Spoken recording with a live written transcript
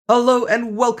Hello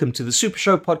and welcome to the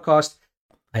SuperShow podcast.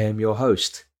 I am your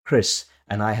host, Chris,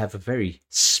 and I have a very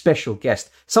special guest,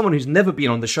 someone who's never been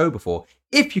on the show before,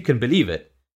 if you can believe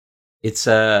it. It's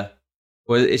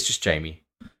just Jamie.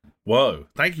 Whoa,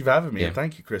 thank you for having me, and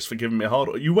thank you, Chris, for giving me a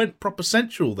hard... You went proper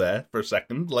sensual there for a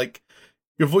second, like,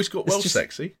 your voice got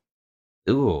sexy.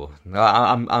 Ooh,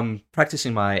 I'm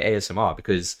practicing my ASMR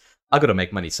because I got to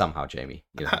make money somehow, Jamie.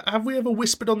 You know? Have we ever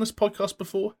whispered on this podcast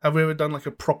before? Have we ever done like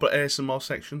a proper ASMR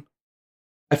section?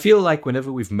 I feel like whenever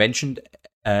we've mentioned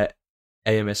ASMR,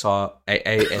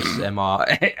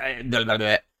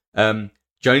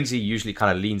 Jonesy usually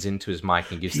kind of leans into his mic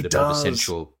and gives it a bit of a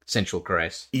sensual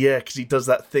caress. Yeah, because he does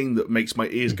that thing that makes my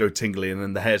ears go tingly, and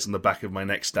then the hairs on the back of my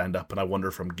neck stand up, and I wonder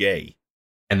if I'm gay.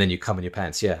 And then you come in your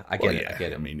pants. Yeah, I get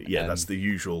it. I mean, that's the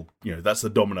usual, that's the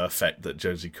domino effect that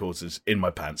Jonesy causes in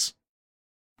my pants.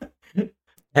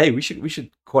 Hey, we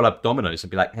should call up Domino's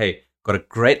and be like, hey, got a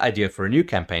great idea for a new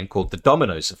campaign called the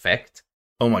Domino's Effect.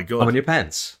 Oh my God. Come in your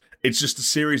pants. It's just a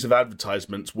series of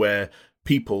advertisements where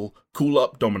people call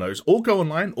up Domino's or go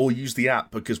online or use the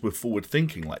app because we're forward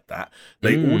thinking like that.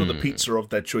 They order the pizza of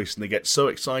their choice and they get so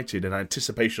excited in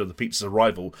anticipation of the pizza's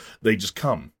arrival, they just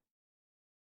come.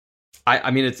 I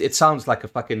mean, it sounds like a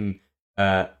fucking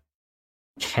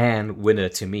can winner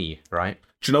to me, right?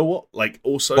 Do you know what? Like,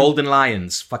 also... Golden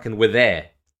Lions, fucking we're there.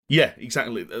 Yeah,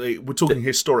 exactly. We're talking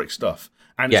historic stuff.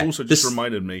 And it's also just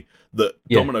reminded me that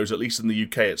Domino's, at least in the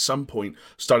UK, at some point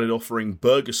started offering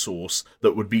burger sauce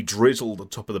that would be drizzled on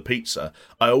top of the pizza.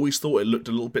 I always thought it looked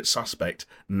a little bit suspect.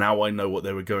 Now I know what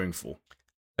they were going for.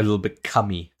 A little bit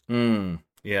cummy.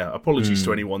 Yeah, apologies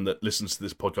to anyone that listens to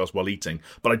this podcast while eating,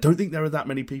 but I don't think there are that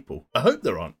many people. I hope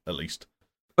there aren't, at least.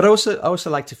 But I also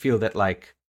like to feel that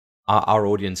like our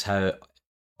audience are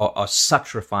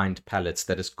such refined palates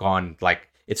that it's gone, like,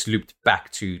 it's looped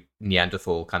back to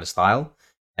Neanderthal kind of style,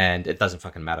 and it doesn't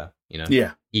fucking matter, you know?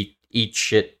 Yeah. Eat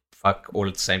shit, fuck, all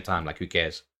at the same time, like, who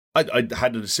cares? I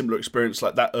had a similar experience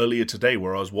like that earlier today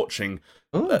where I was watching,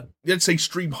 let's say,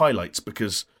 stream highlights,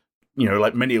 because...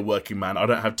 like many a working man, I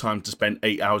don't have time to spend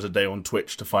 8 hours a day on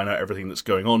Twitch to find out everything that's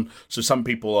going on. So some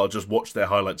people will just watch their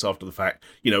highlights after the fact.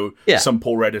 Some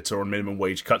poor editor on minimum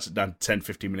wage cuts it down to 10,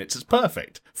 15 minutes. It's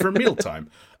perfect for a mealtime.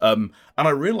 And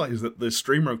I realised that the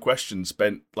streamer in question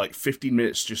spent like 15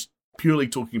 minutes just purely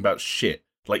talking about shit,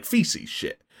 like feces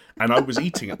shit. And I was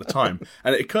eating at the time.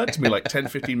 And it occurred to me like 10,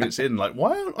 15 minutes in, like,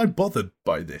 why aren't I bothered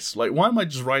by this? Like, why am I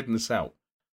just riding this out?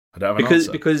 I don't have an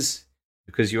answer.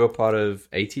 Because you're part of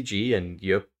ATG and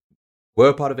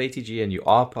we're part of ATG and you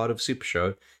are part of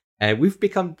SuperShow, and we've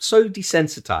become so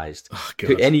desensitized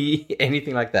to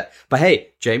anything like that. But hey,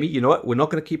 Jamie, you know what? We're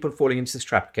not going to keep on falling into this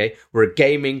trap, okay? We're a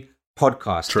gaming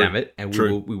podcast, damn it, and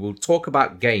we will talk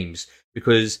about games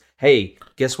because hey,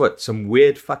 guess what? Some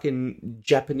weird fucking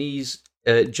Japanese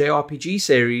JRPG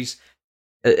series.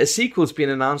 A sequel's been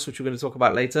announced, which we're going to talk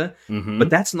about later. Mm-hmm. But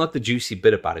that's not the juicy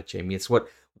bit about it, Jamie. It's what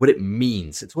it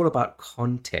means. It's all about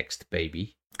context,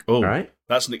 baby. Oh, all right?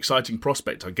 That's an exciting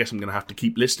prospect. I guess I'm going to have to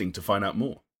keep listening to find out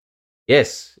more.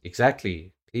 Yes,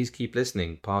 exactly. Please keep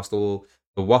listening past all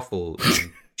the waffle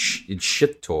and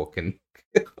shit talk and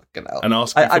and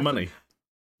asking for money.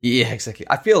 Yeah, exactly.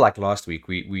 I feel like last week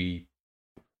maybe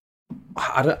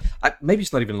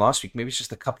it's not even last week. Maybe it's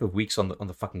just a couple of weeks on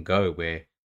the fucking go where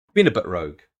we've been a bit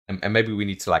rogue, and maybe we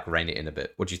need to like rein it in a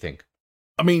bit. What do you think?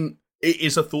 I mean, it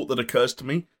is a thought that occurs to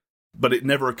me, but it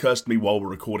never occurs to me while we're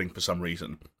recording for some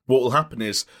reason. What will happen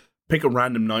is, pick a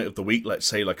random night of the week, let's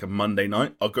say like a Monday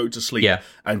night, I'll go to sleep,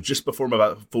 and just before I'm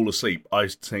about to fall asleep, I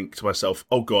think to myself,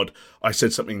 oh God, I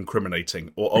said something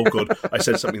incriminating, or oh God, I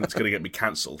said something that's going to get me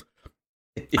cancelled.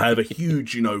 I have a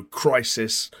huge,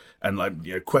 crisis, and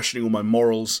like, questioning all my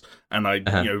morals, and I,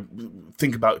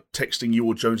 think about texting you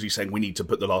or Jonesy saying we need to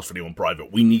put the last video on private.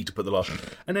 We need to put the last,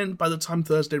 and then by the time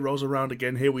Thursday rolls around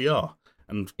again, here we are,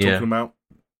 and talking about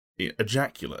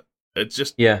ejaculate. It's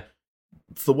just the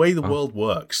way the world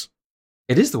works.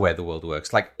 It is the way the world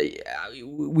works. Like,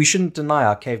 we shouldn't deny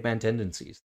our caveman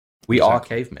tendencies. We are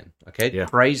cavemen. Okay,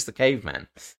 praise the caveman.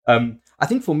 I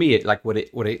think for me, what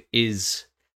it is.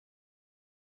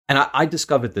 And I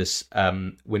discovered this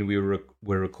when we were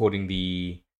recording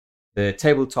the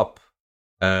tabletop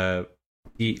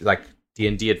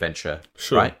D&D adventure,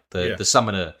 right?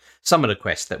 The summoner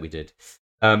quest that we did,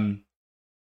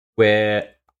 where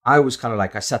I was kind of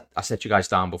like, I set you guys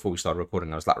down before we started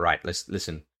recording. I was like, right, let's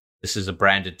listen. This is a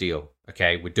branded deal,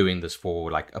 okay? We're doing this for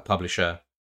like a publisher.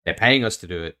 They're paying us to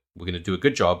do it. We're going to do a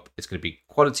good job. It's going to be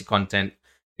quality content,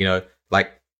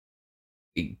 like.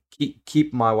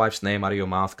 Keep my wife's name out of your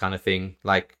mouth kind of thing.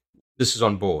 Like, this is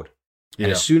on board. And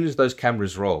as soon as those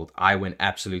cameras rolled, I went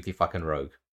absolutely fucking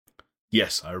rogue.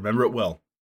 Yes, I remember it well.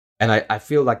 And I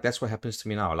feel like that's what happens to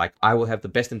me now. Like, I will have the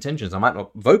best intentions. I might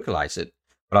not vocalize it,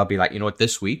 but I'll be like, you know what,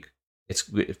 this week, it's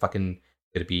fucking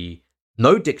going to be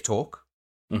no dick talk,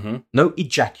 no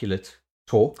ejaculate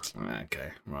talk.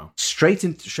 Okay, well. Straight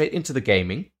into the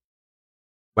gaming.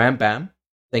 Wham bam.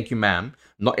 Thank you, ma'am.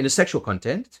 Not in a sexual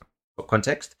context,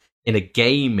 in a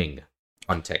gaming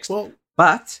context. Well,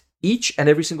 but each and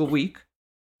every single week,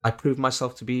 I prove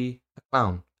myself to be a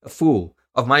clown, a fool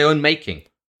of my own making.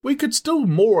 We could still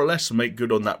more or less make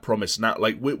good on that promise now.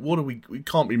 Like, we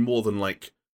can't be more than,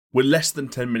 like, we're less than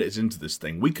 10 minutes into this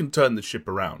thing. We can turn the ship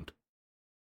around.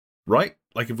 Right?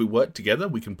 Like, if we work together,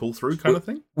 we can pull through kind of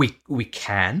thing? We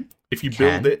can. If you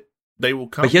build it, they will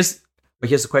come. But here's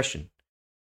the question.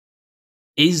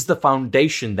 Is the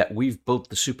foundation that we've built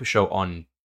the SuperShow on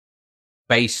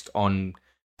based on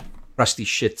crusty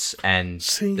shits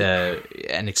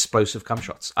and explosive cum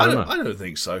shots? I don't know. I don't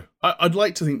think so. I'd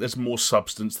like to think there's more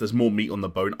substance, there's more meat on the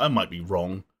bone. I might be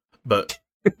wrong, but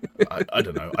I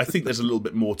don't know. I think there's a little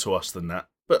bit more to us than that.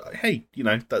 But hey, you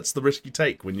know, that's the risk you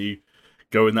take when you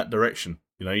go in that direction.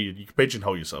 You know, you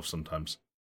pigeonhole yourself sometimes.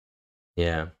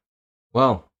 Yeah.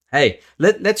 Well, hey,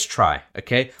 let's try,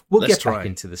 okay? We'll get back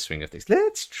into the swing of things.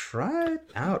 Let's try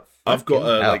it out. I've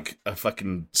got a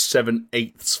fucking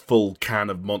 7/8 full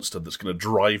can of Monster that's going to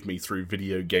drive me through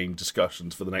video game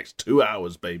discussions for the next 2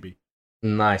 hours, baby.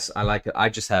 Nice, I like it. I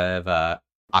just have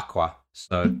Aqua,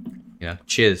 so, you know,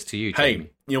 cheers to you, Jamie.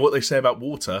 Hey, you know what they say about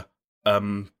water?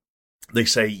 They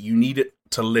say you need it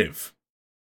to live.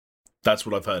 That's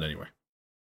what I've heard anyway.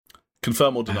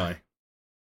 Confirm or deny?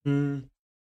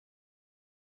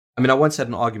 I mean, I once had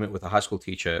an argument with a high school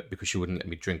teacher because she wouldn't let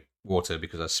me drink water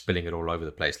because I was spilling it all over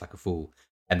the place like a fool.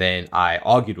 And then I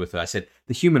argued with her. I said,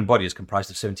 the human body is comprised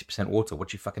of 70% water. What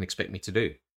do you fucking expect me to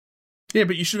do? Yeah,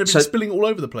 but you shouldn't have been spilling all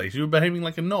over the place. You were behaving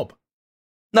like a knob.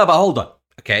 No, but hold on,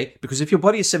 okay? Because if your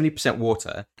body is 70%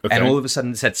 water, and all of a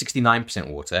sudden it's at 69%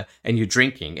 water, and you're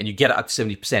drinking, and you get it up to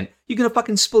 70%, you're going to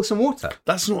fucking spill some water.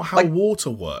 That's not how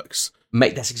water works.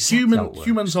 Mate, that's exactly how it works.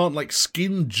 Humans aren't like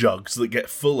skin jugs that get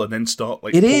full and then start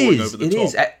like pouring over the top. It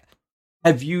is.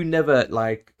 Have you never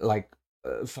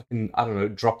fucking, I don't know,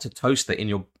 dropped a toaster in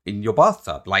your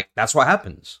bathtub? Like, that's what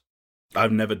happens.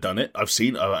 I've never done it. I've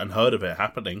seen and heard of it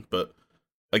happening, but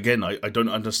again, I don't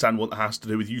understand what that has to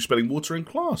do with you spilling water in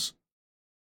class.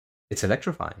 It's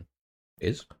electrifying.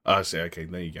 Is? I see. Okay,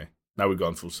 there you go. Now we've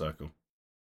gone full circle.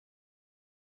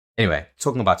 Anyway,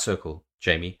 talking about circle,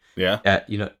 Jamie. Yeah.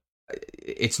 You know,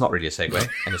 it's not really a segue,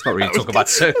 and it's not really talk about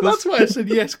circles. That's why I said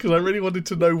yes, because I really wanted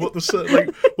to know what the circle.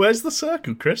 Like, where's the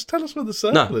circle, Chris? Tell us where the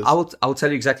circle is. No, I will tell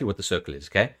you exactly what the circle is.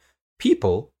 Okay,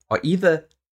 people are either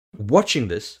watching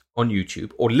this on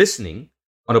YouTube or listening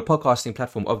on a podcasting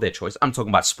platform of their choice. I'm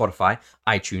talking about Spotify,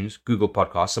 iTunes, Google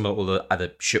Podcasts, some of all the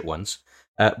other shit ones.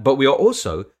 But we are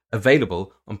also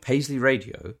available on Paisley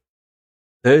Radio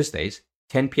Thursdays,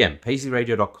 10 p.m.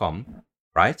 PaisleyRadio.com,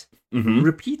 right? Mm-hmm.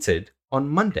 Repeated on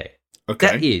Monday. Okay.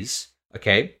 That is,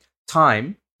 okay,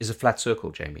 time is a flat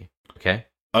circle, Jamie. Okay?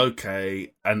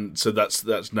 Okay, and so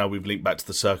that's now we've linked back to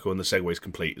the circle and the segue is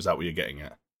complete. Is that what you're getting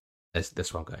at?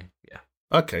 That's where I'm going, yeah.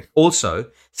 Okay.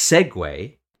 Also,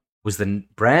 Segway was the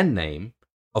brand name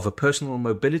of a personal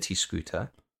mobility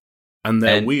scooter. And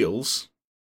their wheels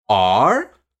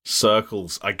are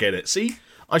circles. I get it. See,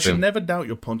 I should never doubt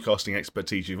your podcasting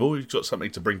expertise. You've always got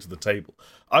something to bring to the table.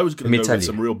 I was going to go with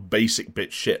some real basic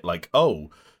bit shit like, oh,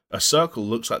 a circle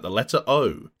looks like the letter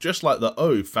O, just like the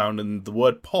O found in the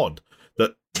word pod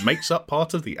that makes up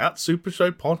part of the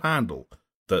 @SuperShow pod handle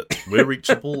that we're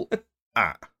reachable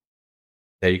at.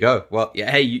 There you go. Well,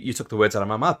 yeah, hey, you took the words out of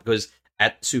my mouth because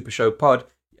 @SuperShow pod,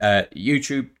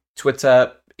 YouTube,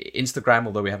 Twitter, Instagram,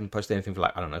 although we haven't posted anything for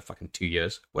like, I don't know, fucking 2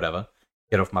 years, whatever.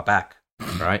 Get off my back, all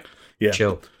right? Yeah.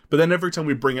 Chill. But then every time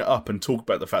we bring it up and talk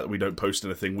about the fact that we don't post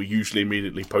anything, we usually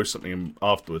immediately post something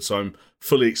afterwards. So I'm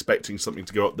fully expecting something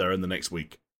to go up there in the next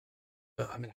week.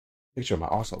 I mean, picture of my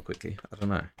arsehole quickly. I don't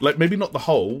know. Like, maybe not the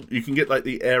hole. You can get, like,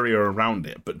 the area around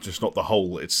it, but just not the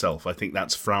hole itself. I think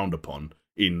that's frowned upon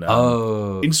in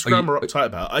Instagram are uptight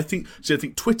about. I think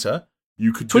Twitter,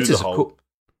 you could do the whole... Cool.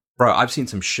 Bro, I've seen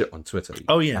some shit on Twitter.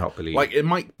 Oh, yeah. I don't believe. Like, it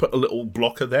might put a little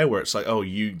blocker there where it's like, oh,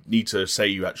 you need to say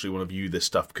you actually want to view this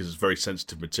stuff because it's very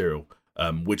sensitive material,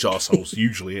 which arseholes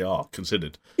usually are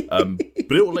considered. But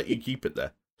it will let you keep it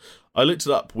there. I looked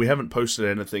it up. We haven't posted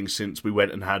anything since we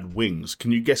went and had Wings.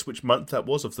 Can you guess which month that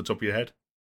was off the top of your head?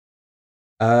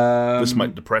 This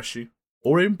might depress you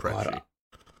or impress you.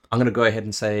 I'm going to go ahead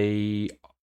and say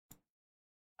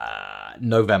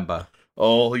November.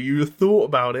 Oh, you thought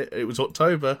about it. It was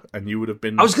October, and you would have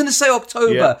been... I was going to say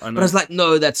October, but I was like,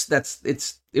 no,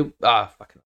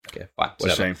 fucking... Okay, fine,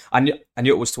 whatever. I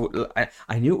knew it was.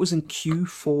 I knew it was in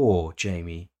Q4,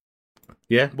 Jamie.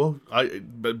 Yeah, well,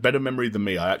 better memory than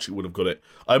me. I actually would have got it.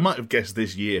 I might have guessed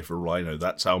this year for Rhino.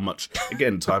 That's how much.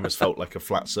 Again, time has felt like a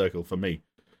flat circle for me.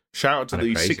 Shout out to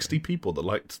the 60 people that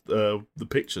liked the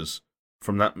pictures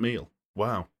from that meal.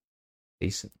 Wow,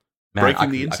 decent. Man,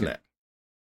 breaking the internet.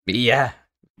 Yeah,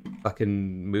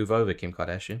 fucking move over, Kim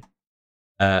Kardashian.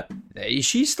 Is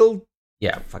she still?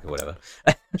 Yeah, fucking whatever.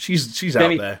 she's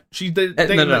out there. She's dating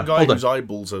that guy whose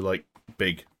eyeballs are like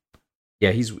big. Yeah,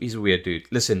 he's a weird dude.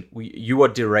 Listen, you are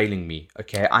derailing me.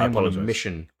 Okay, I am on a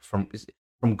mission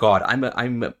from God.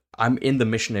 I'm in the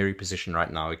missionary position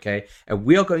right now. Okay, and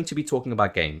we are going to be talking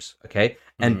about games. Okay,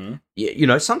 and you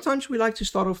know, sometimes we like to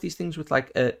start off these things with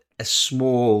like a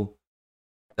small,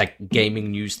 like,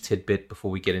 gaming news tidbit before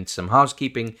we get into some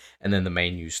housekeeping and then the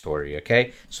main news story.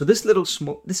 Okay, so this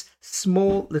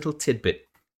small little tidbit.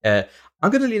 I'm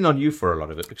going to lean on you for a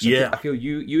lot of it because I feel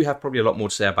you have probably a lot more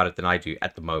to say about it than I do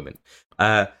at the moment.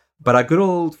 But our good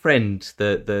old friend,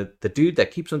 the dude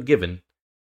that keeps on giving,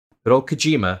 good old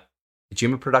Kojima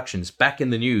Productions, back in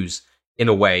the news in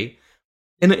a way,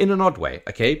 in an odd way,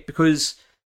 okay? Because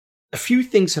a few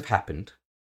things have happened,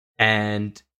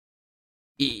 and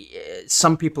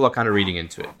some people are kind of reading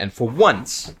into it. And for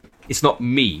once, it's not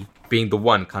me being the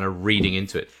one kind of reading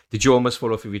into it. Did you almost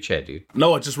fall off of your chair, dude?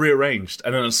 No, I just rearranged,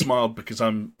 and then I smiled because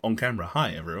I'm on camera.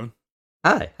 Hi, everyone.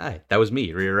 Hi. That was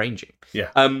me rearranging.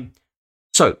 Yeah.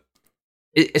 So,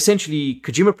 essentially,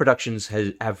 Kojima Productions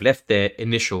have left their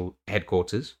initial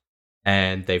headquarters,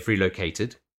 and they've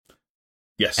relocated.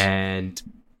 Yes. And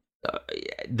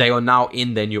they are now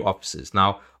in their new offices.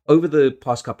 Now, over the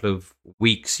past couple of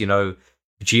weeks, you know,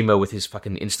 Kojima with his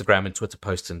fucking Instagram and Twitter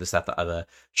posts and this, that, the other,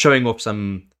 showing off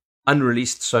some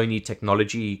unreleased Sony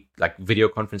technology, like video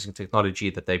conferencing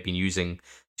technology that they've been using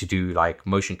to do like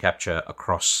motion capture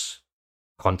across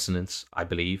continents, I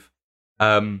believe.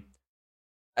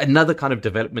 Another kind of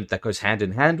development that goes hand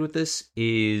in hand with this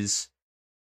is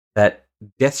that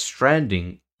Death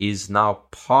Stranding is now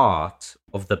part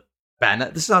of the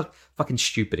banner. This is how fucking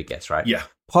stupid it gets, right? Yeah.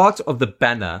 Part of the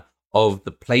banner of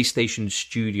the PlayStation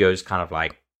Studios, kind of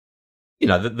like, you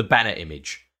know, the banner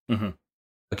image. Mm-hmm.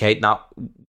 Okay, now,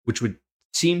 which would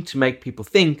seem to make people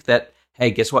think that,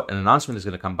 hey, guess what? An announcement is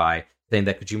going to come by saying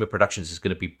that Kojima Productions is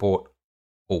going to be bought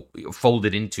or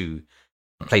folded into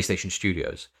PlayStation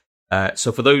Studios.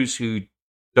 So for those who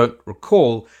don't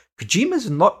recall, Kojima is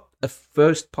not a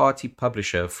first-party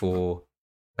publisher for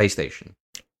PlayStation.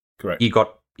 Correct. He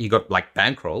got like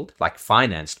bankrolled, like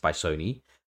financed by Sony,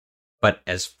 but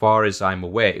as far as I'm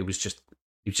aware, it was just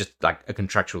like a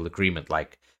contractual agreement.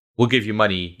 Like, we'll give you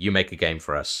money, you make a game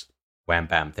for us. Wham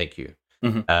bam, thank you.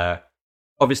 Mm-hmm.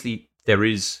 Obviously, there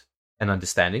is an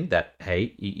understanding that,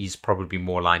 hey, he's probably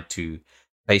more aligned to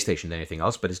PlayStation than anything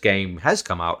else, but his game has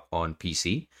come out on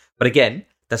PC. But again,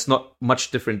 that's not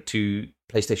much different to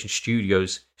PlayStation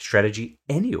Studios' strategy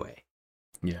anyway.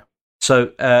 Yeah.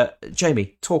 So,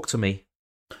 Jamie, talk to me.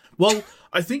 Well,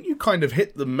 I think you kind of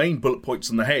hit the main bullet points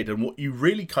on the head, and what you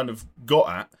really kind of got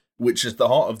at, which is the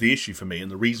heart of the issue for me,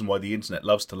 and the reason why the internet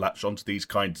loves to latch onto these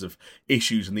kinds of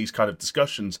issues and these kind of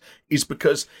discussions, is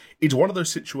because it's one of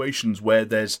those situations where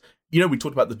there's, you know, we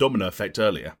talked about the domino effect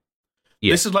earlier.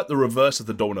 Yeah. This is like the reverse of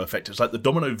the domino effect. It's like the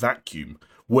domino vacuum,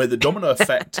 where the domino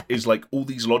effect is like all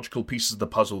these logical pieces of the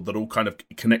puzzle that all kind of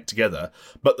connect together,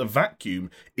 but the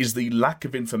vacuum is the lack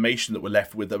of information that we're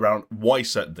left with around why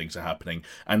certain things are happening,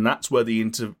 and that's where the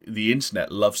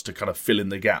internet loves to kind of fill in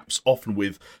the gaps, often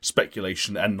with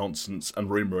speculation and nonsense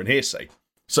and rumor and hearsay.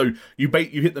 So you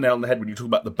hit the nail on the head when you talk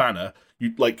about the banner.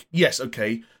 You like, yes,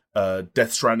 okay,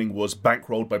 Death Stranding was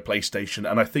bankrolled by PlayStation,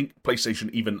 and I think PlayStation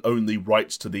even owned the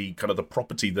rights to the kind of the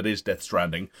property that is Death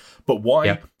Stranding. But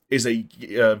why is a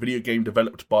video game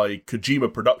developed by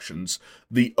Kojima Productions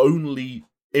the only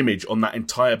image on that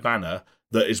entire banner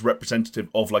that is representative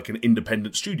of like an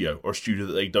independent studio or a studio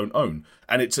that they don't own?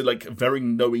 And it's a like very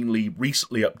knowingly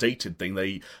recently updated thing.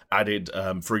 They added,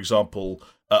 for example,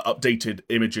 updated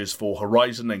images for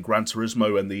Horizon and Gran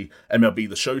Turismo and the MLB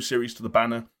The Show series to the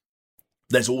banner.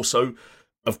 There's also,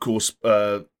 of course,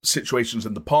 situations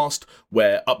in the past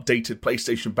where updated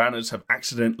PlayStation banners have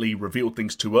accidentally revealed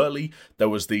things too early. There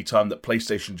was the time that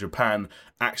PlayStation Japan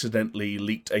accidentally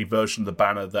leaked a version of the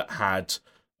banner that had,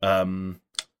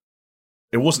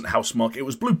 it wasn't Housemarque, it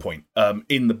was Bluepoint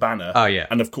in the banner. Oh, yeah.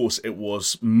 And of course, it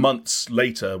was months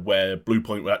later where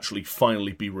Bluepoint would actually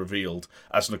finally be revealed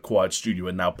as an acquired studio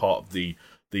and now part of the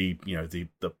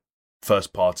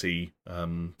first party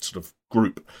sort of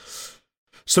group.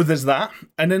 So there's that,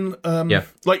 and then,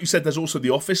 like you said, there's also the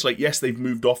office. Like, yes, they've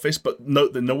moved office, but no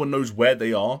one knows where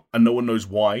they are, and no one knows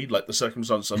why. Like the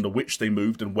circumstances under which they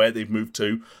moved and where they've moved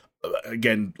to.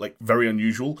 Again, like very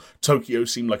unusual. Tokyo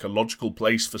seemed like a logical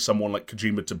place for someone like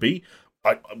Kojima to be.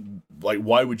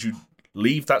 Why would you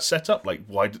leave that setup? Like,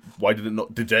 why did it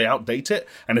not? Did they outdate it?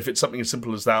 And if it's something as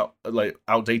simple as that, like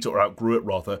outdate it or outgrew it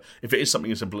rather, if it is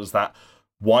something as simple as that,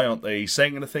 why aren't they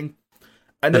saying anything?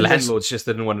 And the landlords just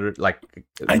didn't want to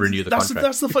renew the contract.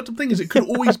 That's the fucked up thing, is it could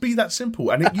always be that simple,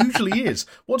 and it usually is.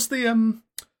 What's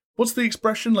the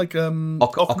expression? Like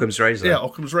Occam's razor. Yeah,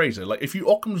 Occam's razor. Like if you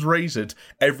Occam's razored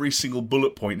every single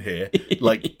bullet point here,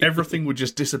 like everything would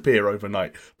just disappear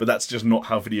overnight. But that's just not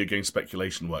how video game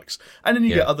speculation works. And then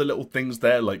you get other little things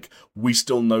there, like we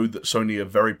still know that Sony are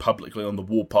very publicly on the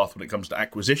warpath when it comes to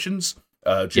acquisitions.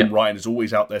 Jim Ryan is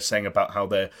always out there saying about how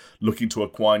they're looking to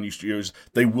acquire new studios.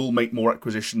 They will make more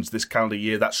acquisitions this calendar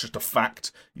year. That's just a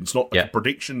fact. It's not a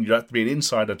prediction. You don't have to be an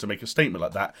insider to make a statement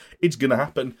like that. It's going to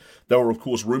happen. There were, of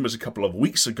course, rumors a couple of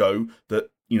weeks ago that,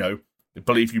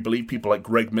 if you believe people like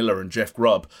Greg Miller and Jeff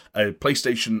Grubb, a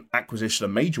PlayStation acquisition, a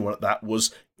major one at that,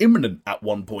 was imminent at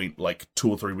one point, like 2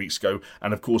 or 3 weeks ago.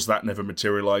 And, of course, that never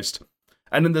materialized.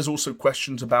 And then there's also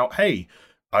questions about, hey,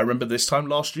 I remember this time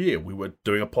last year, we were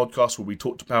doing a podcast where we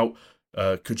talked about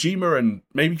Kojima and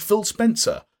maybe Phil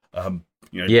Spencer,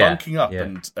 bunking up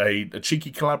and a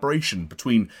cheeky collaboration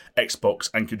between Xbox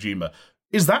and Kojima.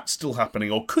 Is that still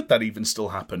happening, or could that even still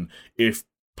happen if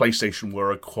PlayStation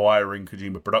were acquiring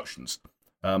Kojima Productions?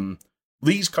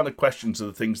 These kind of questions are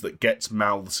the things that gets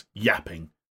mouths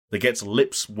yapping, that gets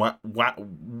lips wapping.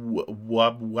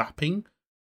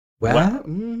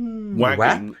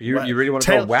 Wagging. You really want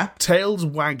to call whap? Tails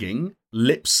wagging,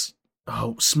 lips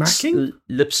smacking?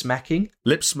 Lip smacking?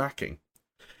 Lip smacking.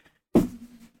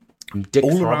 Dick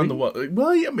all throbbing? Around the world.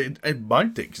 Well, yeah, I mean, my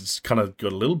dick's kind of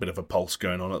got a little bit of a pulse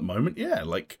going on at the moment. Yeah,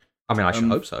 like... I mean, I should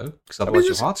hope so, because otherwise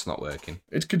your heart's not working.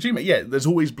 It's Kojima. Yeah, there's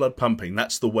always blood pumping.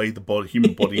 That's the way the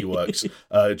human body works.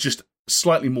 Just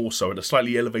slightly more so, at a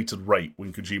slightly elevated rate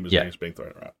when Kojima's name is being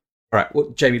thrown around. All right, well,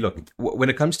 Jamie, look, when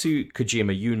it comes to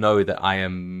Kojima, you know that I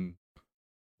am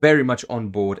very much on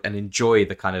board and enjoy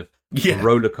the kind of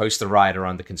roller coaster ride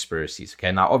around the conspiracies.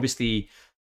 Okay, now obviously,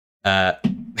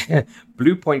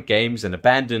 Blue Point Games and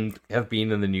Abandoned have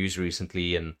been in the news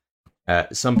recently, and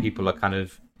some people are kind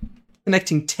of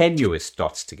connecting tenuous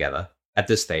dots together at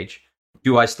this stage.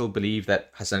 Do I still believe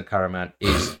that Hasan Karaman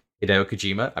is Hideo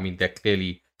Kojima? I mean, they're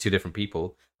clearly two different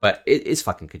people, but it's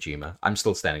fucking Kojima. I'm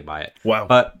still standing by it. Wow.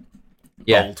 But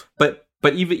yeah, bold.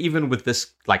 But even with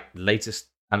this like latest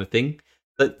kind of thing,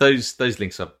 those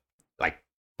links are like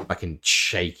fucking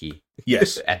shaky.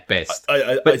 Yes, at best.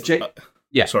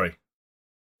 Sorry.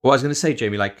 Well, I was going to say,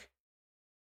 Jamie, like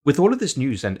with all of this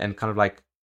news and kind of like,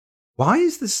 why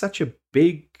is this such a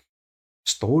big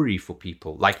story for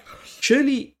people? Like,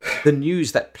 surely the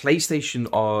news that PlayStation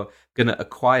are going to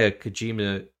acquire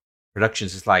Kojima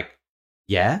Productions is like,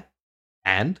 yeah,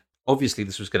 and obviously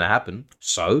this was going to happen.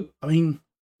 So, I mean,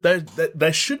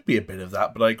 there should be a bit of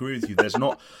that, but I agree with you. There's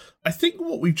not. I think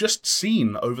what we've just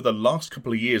seen over the last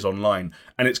couple of years online,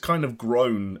 and it's kind of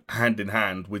grown hand in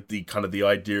hand with the kind of the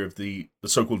idea of the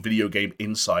so-called video game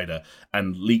insider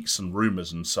and leaks and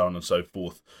rumors and so on and so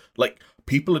forth. Like,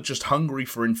 people are just hungry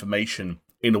for information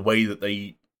in a way that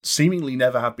they seemingly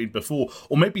never have been before,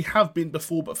 or maybe have been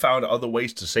before but found other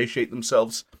ways to satiate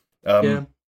themselves. And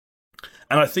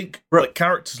I think like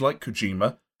characters like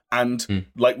Kojima and,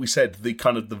 like we said, the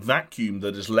kind of the vacuum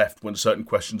that is left when certain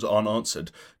questions aren't answered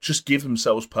just lend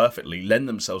themselves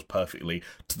perfectly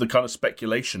to the kind of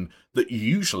speculation that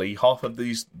usually half of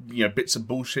these bits of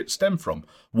bullshit stem from.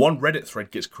 One Reddit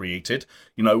thread gets created,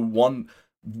 one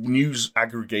news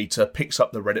aggregator picks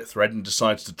up the Reddit thread and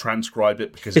decides to transcribe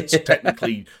it because it's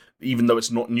technically... Even though it's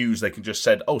not news, they can just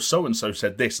said, "Oh, so and so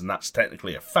said this," and that's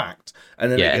technically a fact.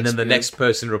 And then the next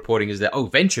person reporting is that, "Oh,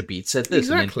 VentureBeat said this."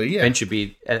 Exactly. And then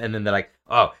VentureBeat, and then they're like,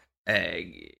 "Oh,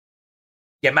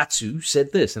 Yamatsu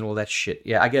said this," and all that shit.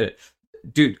 Yeah, I get it,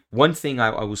 dude. One thing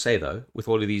I will say though, with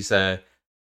all of these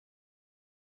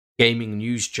gaming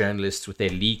news journalists with their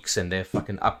leaks and their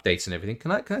fucking updates and everything, can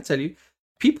I tell you,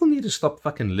 people need to stop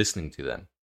fucking listening to them.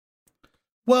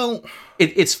 Well,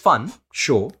 it's fun,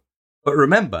 sure. But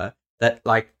remember that,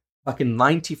 like, fucking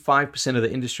 95% of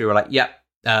the industry were like,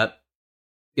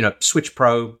 Switch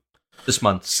Pro this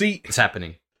month. See, it's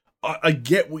happening. I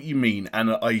get what you mean,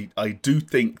 and I do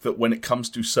think that when it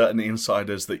comes to certain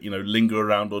insiders that, linger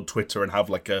around on Twitter and have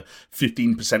like a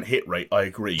 15% hit rate, I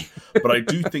agree. But I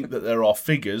do think that there are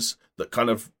figures that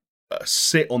kind of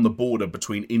sit on the border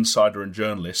between insider and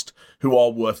journalist who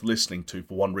are worth listening to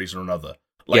for one reason or another.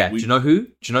 Do you know who?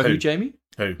 Do you know who, Jamie?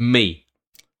 Who? Me.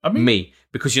 Me.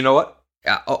 Because you know what?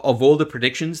 Of all the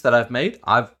predictions that I've made,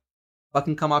 I've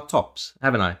fucking come out tops,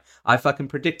 haven't I? I fucking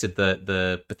predicted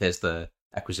the Bethesda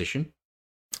acquisition.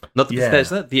 Not the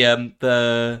Bethesda,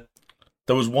 the...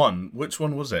 There was one. Which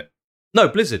one was it? No,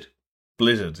 Blizzard.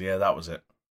 Blizzard, yeah, that was it.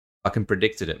 I fucking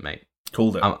predicted it, mate.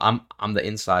 Called it. I'm the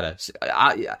insider.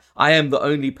 I am the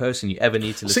only person you ever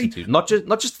need to listen to. Not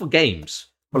just for games.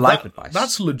 For life advice.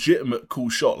 That's a legitimate cool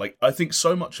shot. Like, I think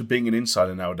so much of being an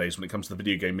insider nowadays when it comes to the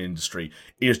video game industry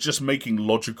is just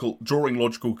drawing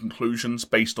logical conclusions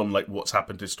based on like what's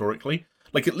happened historically.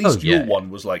 Like, at least your one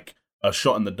was like a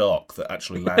shot in the dark that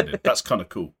actually landed. That's kind of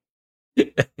cool.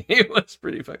 It was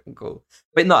pretty fucking cool.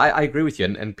 But no, I agree with you,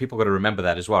 and people got to remember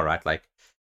that as well, right? Like,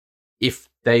 if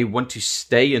they want to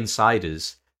stay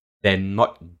insiders, they're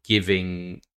not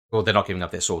giving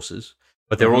up their sources,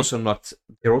 but they're also not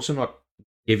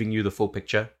giving you the full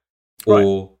picture,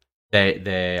 or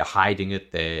they're hiding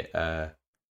it. They're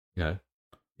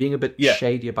being a bit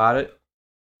shady about it.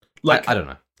 Like, I don't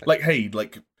know. Like, hey,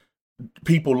 like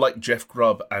people like Jeff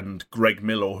Grubb and Greg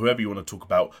Miller or whoever you want to talk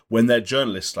about, when they're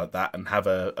journalists like that and have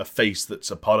a face that's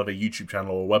a part of a YouTube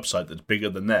channel or a website that's bigger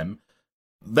than them,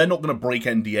 they're not going to break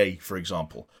NDA, for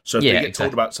example. So if they get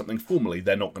told about something formally,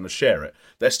 they're not going to share it.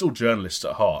 They're still journalists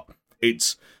at heart.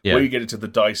 It's where you get into the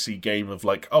dicey game of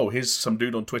like, oh, here's some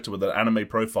dude on Twitter with an anime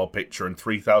profile picture and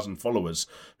 3,000 followers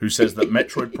who says that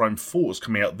Metroid Prime 4 is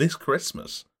coming out this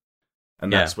Christmas.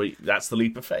 And that's the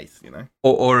leap of faith, you know?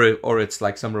 Or it's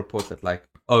like some report that like,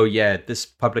 oh yeah, this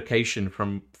publication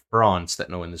from France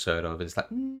that no one has heard of. It's like,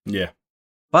 yeah.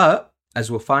 But, as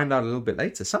we'll find out a little bit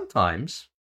later, sometimes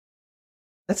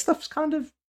that stuff's kind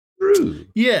of true.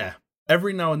 Yeah.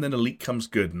 Every now and then a leak comes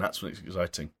good, and that's when it's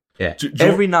exciting. Yeah.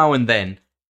 Every now and then,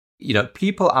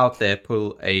 people out there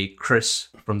pull a Chris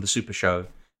from the SuperShow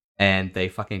and they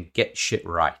fucking get shit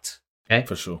right. Okay?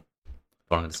 For sure.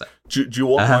 What I'm going to say. Do you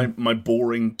want my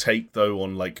boring take, though,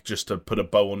 on, like, just to put a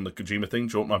bow on the Kojima thing?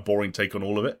 Do you want my boring take on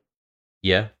all of it?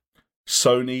 Yeah.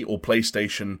 Sony or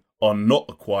PlayStation are not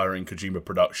acquiring Kojima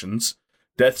Productions.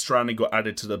 Death Stranding got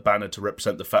added to the banner to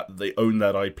represent the fact that they own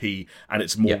that IP and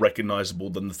it's more recognizable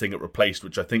than the thing it replaced,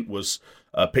 which I think was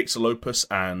Pixel Opus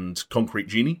and Concrete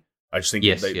Genie. I just think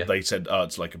they said,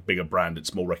 it's like a bigger brand,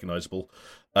 it's more recognizable.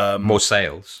 More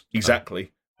sales.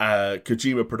 Exactly.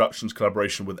 Kojima Productions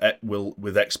collaboration with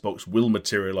Xbox will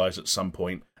materialize at some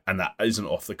point, and that isn't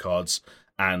off the cards.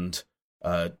 And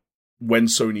when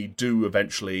Sony do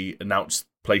eventually announce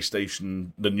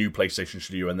PlayStation, the new PlayStation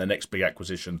studio, and their next big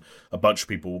acquisition, a bunch of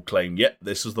people will claim, yep,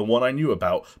 this is the one I knew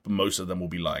about, but most of them will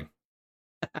be lying.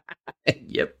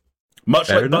 Yep. Much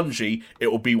Fair like enough. Bungie, it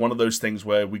will be one of those things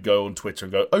where we go on Twitter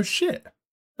and go, oh shit,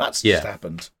 that's just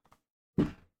happened.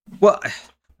 Well,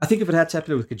 I think if it had to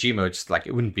happen with Kojima,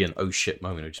 it wouldn't be an oh shit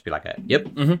moment. It would just be like a, yep.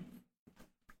 Mm-hmm.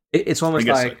 It's almost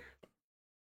like... So.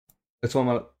 It's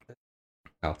almost...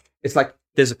 Oh, it's like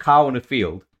there's a cow in a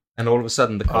field, and all of a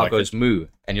sudden the car goes moo,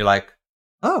 and you're like,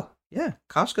 oh, yeah,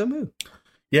 cows go moo.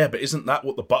 Yeah, but isn't that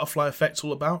what the butterfly effect's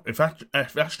all about? If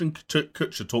Ashton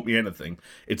Kutcher taught me anything,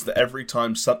 it's that every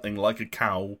time something like a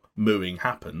cow mooing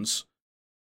happens,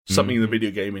 something in the video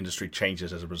game industry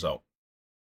changes as a result.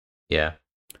 Yeah.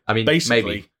 I mean, basically,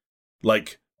 maybe.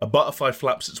 Like, a butterfly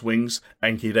flaps its wings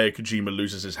and Hideo Kojima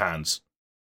loses his hands.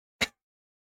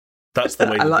 That's the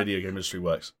way the video game industry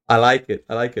works. I like it.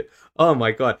 Oh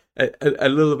my god. A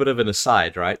little bit of an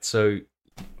aside, right? So,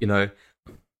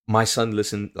 my son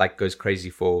goes crazy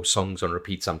for songs on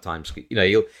repeat sometimes.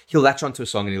 He'll latch onto a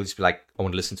song and he'll just be like, I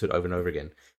want to listen to it over and over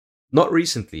again. Not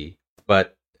recently,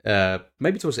 but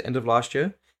maybe towards the end of last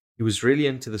year, he was really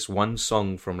into this one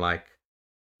song from like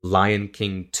Lion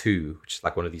King 2, which is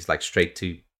like one of these like straight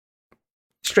to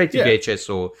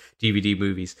VHS or DVD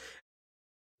movies.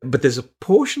 But there's a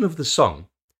portion of the song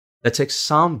that takes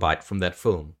a soundbite from that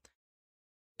film.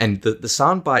 And the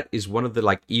soundbite is one of the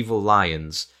like evil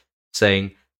lions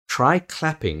saying, try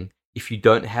clapping if you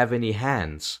don't have any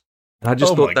hands. And I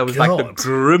just thought that was like the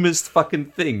grimmest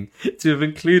fucking thing to have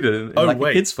included in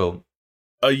a kid's film.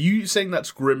 Are you saying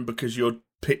that's grim because you're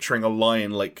picturing a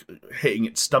lion like hitting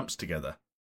its stumps together?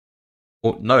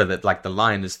 Or no, that like the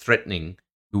lion is threatening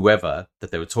whoever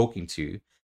that they were talking to,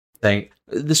 saying,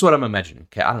 this is what I'm imagining.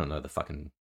 Okay, I don't know the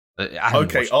fucking...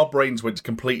 Okay, our brains went to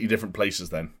completely different places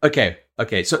then. Okay.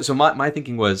 So my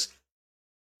thinking was,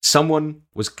 someone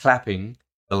was clapping,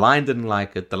 the lion didn't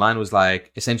like it, the lion was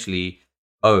like, essentially,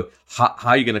 oh, how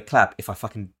are you going to clap if I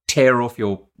fucking tear off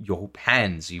your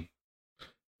hands, you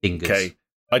fingers? Okay,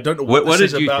 I don't know what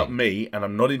this is about me, and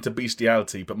I'm not into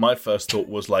bestiality, but my first thought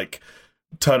was like,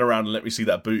 turn around and let me see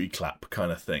that booty clap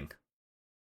kind of thing.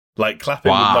 Like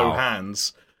clapping with no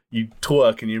hands, you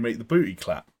twerk and you make the booty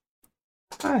clap.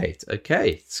 Right.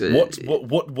 Okay. So,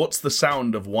 what's the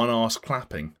sound of one arse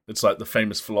clapping? It's like the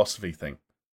famous philosophy thing.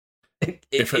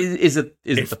 Is it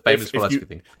the famous philosophy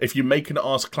thing? If you make an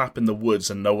arse clap in the woods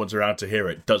and no one's around to hear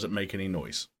it, does it make any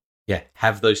noise? Yeah.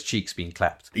 Have those cheeks been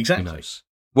clapped? Exactly. Who knows?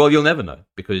 Well, you'll never know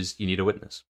because you need a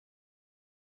witness.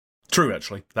 True,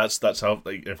 actually. That's how.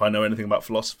 If I know anything about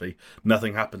philosophy,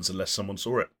 nothing happens unless someone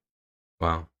saw it.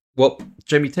 Wow. Well,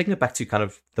 Jamie, taking it back to kind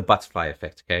of the butterfly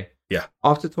effect, okay? Yeah.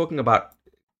 After talking about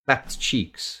clapped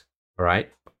cheeks, all right?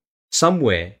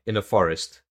 Somewhere in a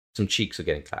forest, some cheeks are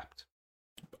getting clapped.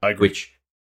 I agree. Which,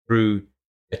 through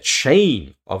a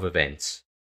chain of events,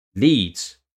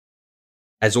 leads,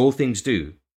 as all things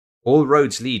do, all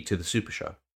roads lead to the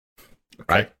SuperShow. Okay.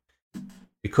 Right?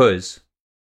 Because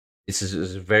this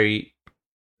is a very,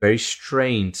 very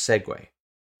strained segue.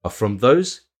 But from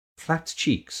those clapped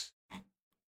cheeks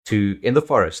to, in the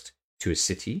forest, to a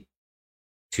city,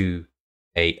 to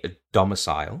a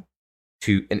domicile,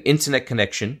 to an internet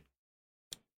connection,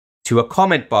 to a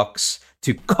comment box,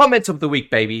 to comment of the week,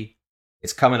 baby.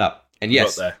 It's coming up. And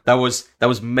yes, that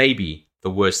was maybe the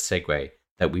worst segue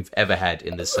that we've ever had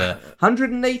in this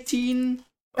 118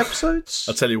 episodes.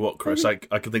 I'll tell you what, Chris, I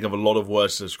can think of a lot of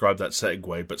words to describe that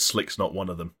segue, but slick's not one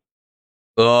of them.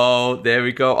 Oh, there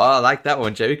we go. Oh, I like that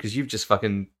one, Jerry, because you've just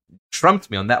fucking trumped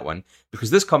me on that one. Because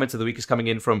this comment of the week is coming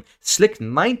in from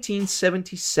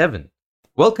Slick1977.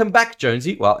 Welcome back,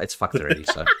 Jonesy. Well, it's fucked already,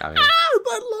 so I mean...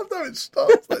 I love how it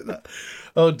starts like that.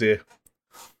 Oh, dear.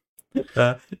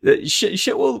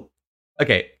 Shit will...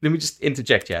 Okay, let me just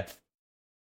interject here.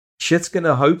 Shit's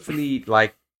gonna hopefully,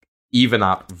 like, even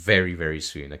up very, very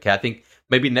soon, okay? I think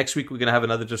maybe next week we're gonna have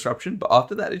another disruption, but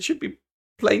after that it should be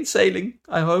plain sailing,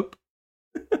 I hope.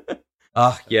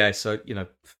 Yeah, so, you know,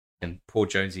 and poor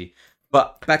Jonesy.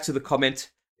 But back to the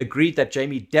comment. Agreed that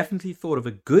Jamie definitely thought of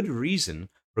a good reason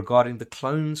regarding the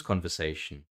clones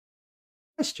conversation.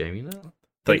 Yes, Jamie. No.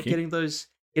 Thank you.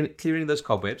 Clearing those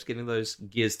cobwebs, getting those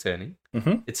gears turning.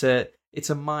 Mm-hmm. It's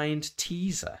a mind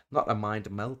teaser, not a mind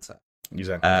melter.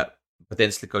 Exactly. But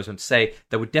then Slick goes on to say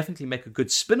that would definitely make a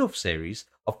good spin-off series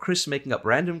of Chris making up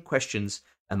random questions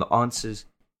and the answers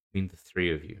between the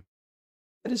three of you.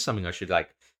 That is something I should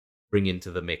bring into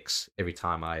the mix every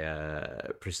time I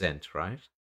present, right?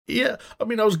 Yeah, I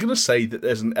mean, I was going to say that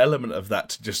there's an element of that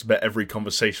to just about every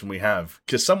conversation we have,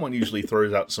 because someone usually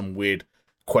throws out some weird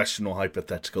question or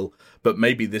hypothetical, but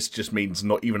maybe this just means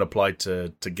not even applied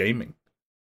to gaming.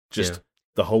 Just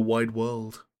the whole wide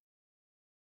world.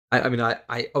 I mean,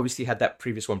 I obviously had that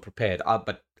previous one prepared,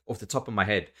 but off the top of my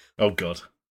head... Oh, God.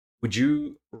 Would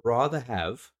you rather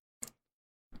have...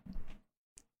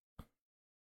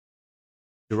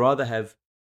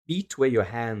 feet where your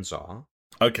hands are...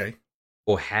 Okay.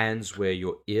 Or hands where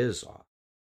your ears are?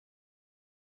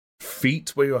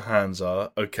 Feet where your hands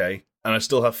are, okay. And I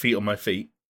still have feet on my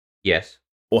feet? Yes.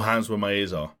 Or hands where my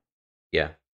ears are?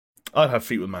 Yeah. I'd have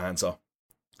feet where my hands are.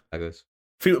 Like this?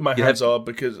 Feet where my hands are,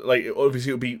 because,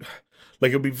 obviously it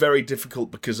would be very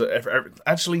difficult because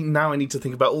actually now I need to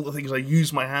think about all the things I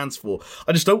use my hands for.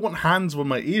 I just don't want hands where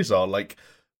my ears are.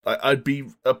 I'd be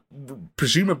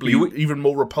presumably even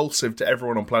more repulsive to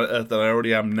everyone on planet Earth than I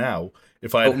already am now.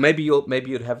 If I maybe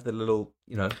you'd have the little,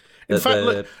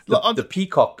 the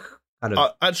peacock kind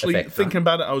of actually effect, thinking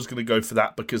about it, I was going to go for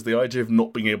that because the idea of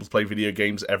not being able to play video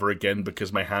games ever again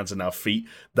because my hands are now feet,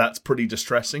 that's pretty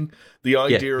distressing. The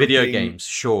idea of video games,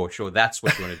 sure, that's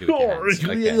what you want to do with your hands.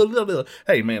 Okay.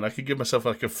 Hey man, I could give myself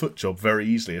a foot job very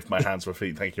easily if my hands were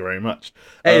feet. Thank you very much.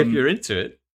 Hey, if you're into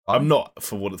it. I'm not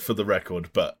for the record,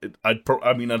 but I'd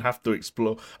have to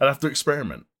explore. I'd have to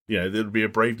experiment. There'd be a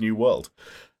brave new world.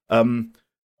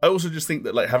 I also just think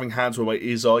that having hands where my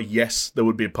ears are, yes, there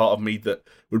would be a part of me that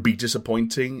would be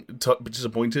disappointed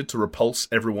to repulse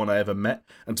everyone I ever met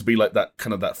and to be like that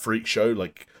kind of that freak show.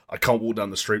 I can't walk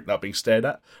down the street without being stared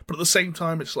at. But at the same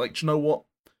time, it's do you know what?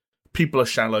 People are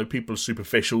shallow, people are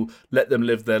superficial, let them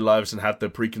live their lives and have their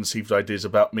preconceived ideas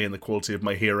about me and the quality of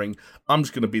my hearing. I'm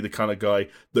just going to be the kind of guy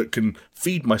that can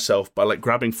feed myself by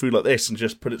grabbing food like this and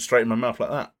just put it straight in my mouth like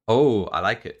that. Oh, I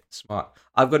like it. Smart.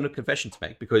 I've got a confession to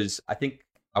make because I think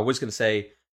I was going to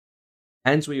say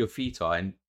hands where your feet are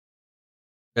and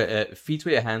feet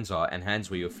where your hands are and hands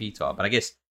where your feet are. But I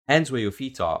guess hands where your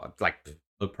feet are,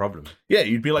 no problem. Yeah,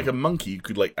 you'd be like a monkey. You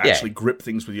could actually grip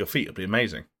things with your feet. It'd be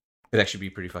amazing. It'd actually be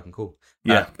pretty fucking cool.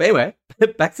 Yeah. But anyway,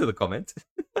 back to the comment.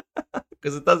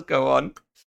 Because it does go on.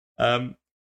 A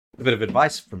bit of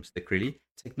advice from Stick, really.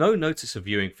 Take no notice of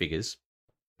viewing figures.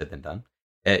 Said then done.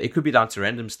 It could be down to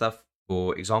random stuff.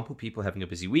 For example, people having a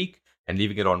busy week and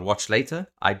leaving it on watch later.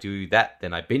 I do that,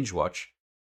 then I binge watch.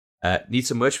 Need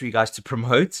some merch for you guys to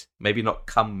promote. Maybe not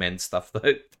cum men stuff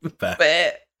though.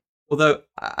 Fair. Although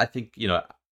I think,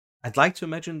 I'd like to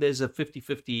imagine there's a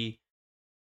 50-50,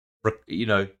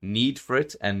 need for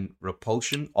it and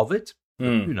repulsion of it.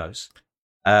 Who knows?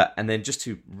 And then just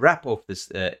to wrap off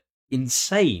this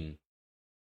insane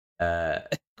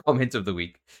comment of the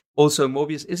week. Also,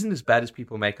 Morbius isn't as bad as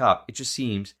people make out. It just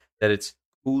seems that it's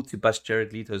cool to bust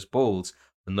Jared Leto's balls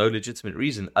for no legitimate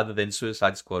reason other than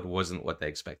Suicide Squad wasn't what they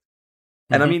expected.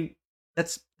 And I mean,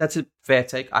 that's a fair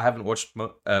take. I haven't watched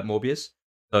Morbius,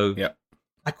 so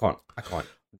I can't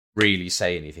really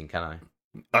say anything, can I?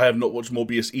 I have not watched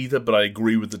Morbius either, but I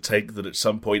agree with the take that at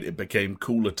some point it became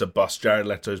cooler to bust Jared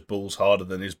Leto's balls harder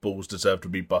than his balls deserve to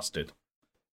be busted.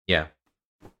 Yeah,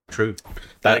 true.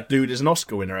 That dude is an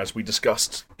Oscar winner, as we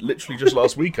discussed literally just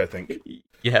last week, I think.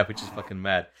 Yeah, which is fucking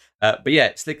mad. But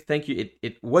yeah, Slick, thank you.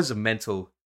 It was a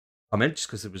mental comment just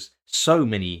because there was so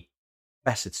many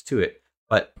facets to it.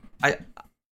 But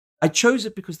I chose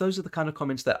it because those are the kind of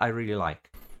comments that I really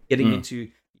like. Getting into,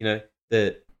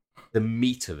 the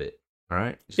meat of it. All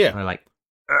right? Just kind of like,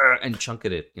 and chunk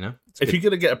at it, If you're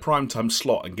going to get a primetime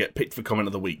slot and get picked for comment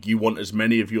of the week, you want as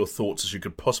many of your thoughts as you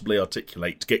could possibly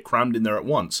articulate to get crammed in there at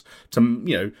once to,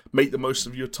 make the most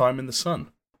of your time in the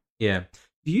sun. Yeah.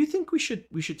 Do you think we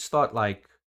should start like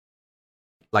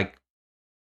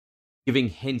giving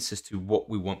hints as to what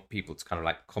we want people to kind of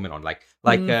like comment on, like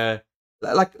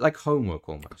homework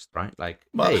almost, right? Like,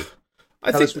 hey,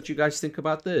 tell us what you guys think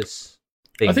about this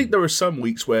thing. I think there are some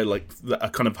weeks where like a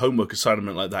kind of homework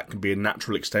assignment like that can be a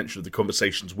natural extension of the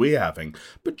conversations we're having.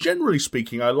 But generally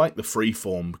speaking, I like the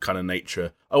free-form kind of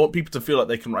nature. I want people to feel like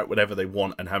they can write whatever they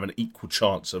want and have an equal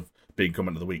chance of being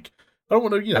comment of the week. I don't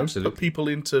want to, put people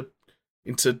into,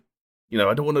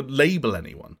 I don't want to label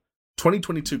anyone.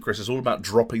 2022, Chris, is all about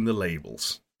dropping the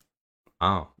labels.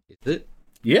 Oh, is it?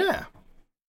 Yeah.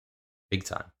 Big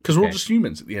time. Because we're all just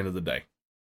humans at the end of the day.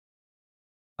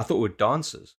 I thought we were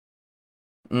dancers.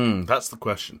 That's the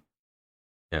question.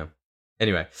 Yeah.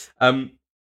 Anyway, I'll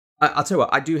tell you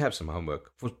what, I do have some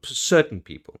homework for certain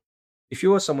people. If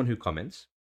you are someone who comments,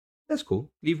 that's cool.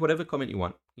 Leave whatever comment you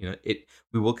want.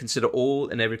 We will consider all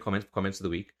and every comments of the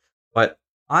week. But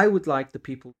I would like the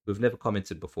people who've never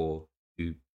commented before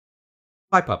to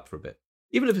pipe up for a bit,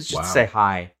 even if it's just to say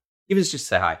hi. Even if it's just to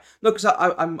say hi. No, because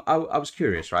I was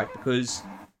curious, right? Because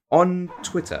on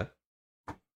Twitter,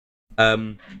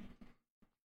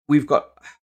 we've got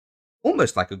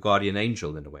almost like a guardian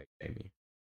angel in a way, Jamie.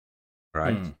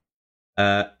 Right?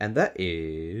 And that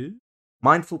is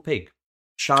Mindful Pig.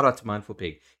 Shout out to Mindful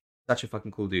Pig. Such a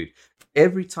fucking cool dude.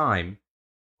 Every time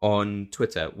on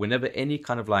Twitter, whenever any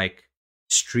kind of like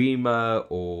streamer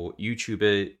or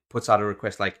YouTuber puts out a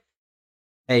request like,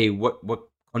 hey, what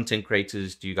content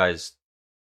creators do you guys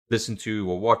listen to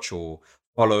or watch or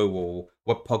follow or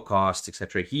what podcasts,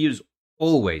 etc., he is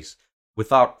always,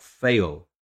 without fail,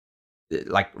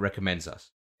 like recommends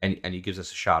us and he gives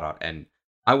us a shout out, and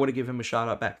I want to give him a shout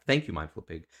out back. Thank you, Mindful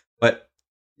Pig. But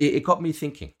it got me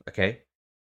thinking. Okay,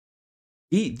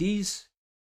 these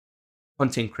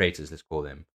content creators, let's call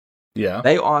them,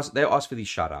 they ask for these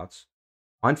shout outs.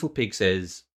 Mindful Pig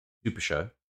says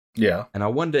SuperShow, and I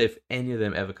wonder if any of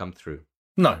them ever come through.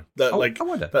 No, I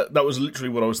wonder. That was literally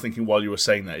what I was thinking while you were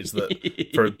saying that. Is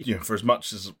that for as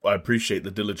much as I appreciate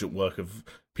the diligent work of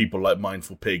people like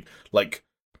Mindful Pig, like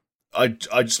I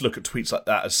just look at tweets like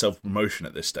that as self-promotion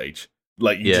at this stage.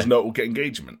 Like you just know it will get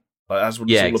engagement. Like that's what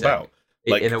it's all about.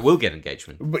 Like, and it will get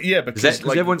engagement. But because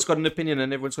everyone's got an opinion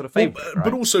and everyone's got a favorite. Right?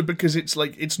 But also because it's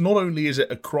like, it's not only is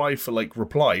it a cry for like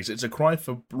replies, it's a cry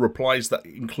for replies that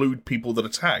include people that are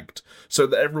tagged, so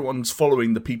that everyone's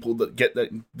following the people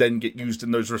that then get used in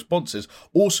those responses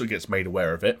also gets made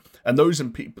aware of it, and those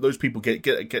people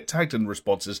get tagged in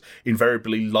responses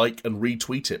invariably like and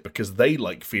retweet it because they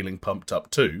like feeling pumped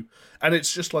up too, and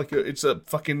it's just like it's a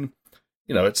fucking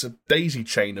it's a daisy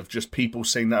chain of just people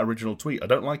seeing that original tweet. I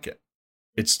don't like it.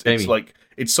 It's like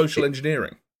it's social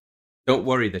engineering. Don't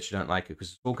worry that you don't like it, because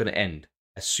it's all going to end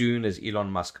as soon as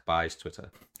Elon Musk buys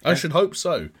Twitter. Okay? I should hope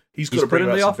so. He's got to bring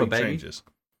about some big changes.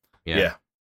 Yeah,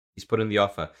 he's put in the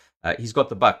offer. He's got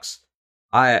the bucks.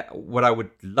 What I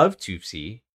would love to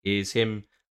see is him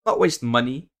not waste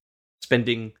money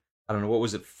spending, I don't know, what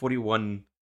was it, 41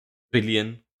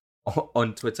 billion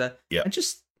on Twitter, and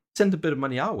just send a bit of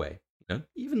money our way.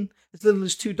 Even as little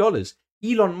as $2.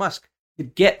 Elon Musk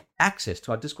could get access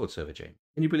to our Discord server, James.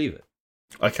 Can you believe it?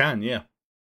 I can, yeah.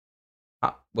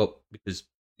 Well, because,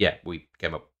 we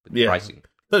came up with the pricing.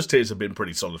 Those tiers have been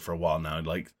pretty solid for a while now.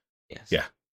 Like, yes.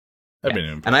 I've been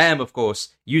impressed. And I am, of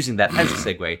course, using that as a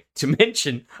segue to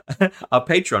mention our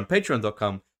Patreon,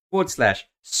 patreon.com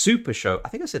patreon.com/SuperShow. I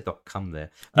think I said .com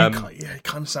there. It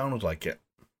kind of sounded like it.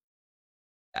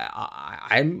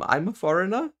 I'm a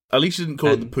foreigner. At least you didn't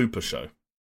call it the Pooper Show.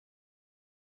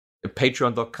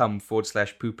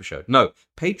 Patreon.com/Pooper Show. No,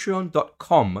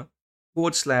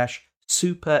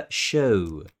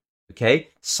 patreon.com/SuperShow. Okay?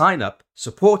 Sign up,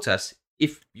 support us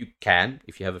if you can,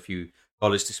 if you have a few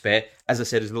dollars to spare. As I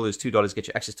said, as little as $2 get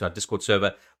you access to our Discord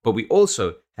server. But we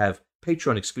also have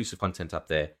Patreon exclusive content up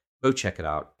there. Go check it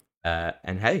out.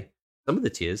 And hey, some of the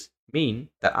tiers mean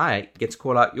that I get to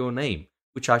call out your name,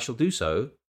 which I shall do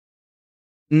so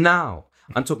now.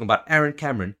 I'm talking about Aaron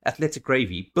Cameron, Athletic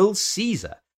Gravy, Bill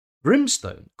Caesar,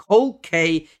 Brimstone, Cole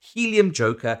K, Helium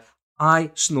Joker,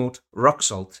 I Snort Rock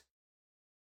Salt.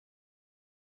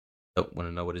 Don't want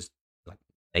to know what his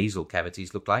nasal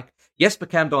cavities look like. Jesper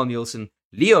Camdal Nielsen,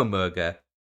 Leo Merger,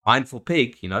 Mindful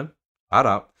Pig, shout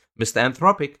out, Mr.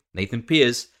 Anthropic, Nathan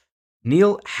Pierce,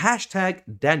 Neil,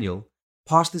 #Daniel,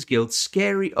 Pastors Guild,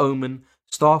 Scary Omen,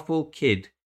 Starfall Kid,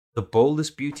 The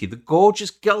Boldest Beauty, The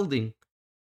Gorgeous Gelding,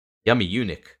 Yummy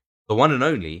Eunuch, the one and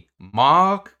only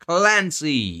Mark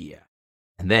Clancy.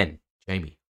 And then,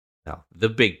 Jamie, now, the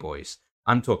big boys.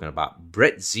 I'm talking about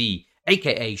Brett Z,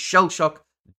 a.k.a. Shellshock,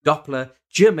 Doppler,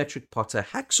 Geometric Potter,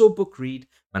 Hacksaw Book Read,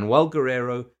 Manuel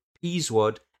Guerrero,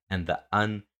 Peaswad, and the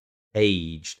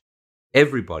Unaged.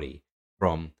 Everybody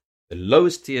from the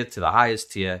lowest tier to the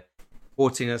highest tier,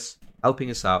 supporting us,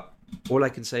 helping us out. All I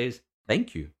can say is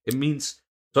thank you. It means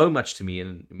so much to me,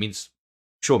 and it means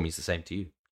the same to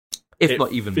you. If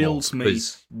not even more. It fills me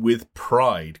with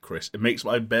pride, Chris. It makes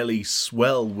my belly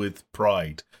swell with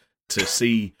pride to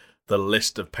see the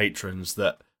list of patrons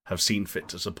that have seen fit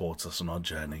to support us on our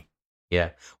journey.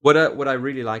 Yeah. What I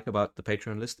really like about the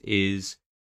Patreon list is,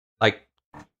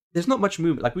 there's not much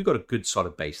movement. We've got a good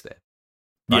solid base there.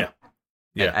 Right?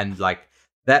 Yeah. And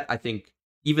that, I think,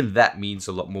 even that means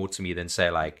a lot more to me than, say,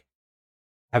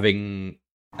 having...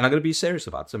 And I'm going to be serious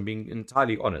about this. I'm being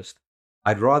entirely honest.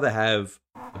 I'd rather have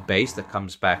a base that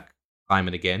comes back time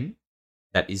and again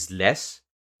that is less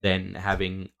than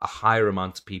having a higher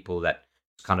amount of people that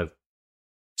kind of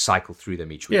cycle through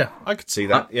them each week. Yeah, I could see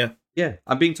that. Yeah,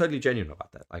 I'm being totally genuine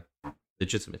about that,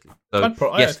 legitimately. So, I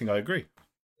think I agree.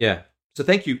 Yeah. So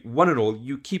thank you, one and all.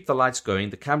 You keep the lights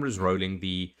going, the cameras rolling,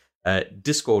 the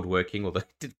Discord working, although it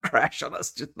did crash on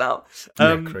us just now.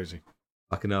 Crazy.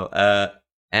 Fucking hell.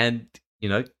 And,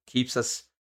 keeps us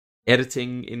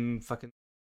editing in fucking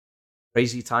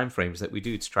crazy time frames that we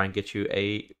do to try and get you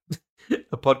a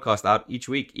podcast out each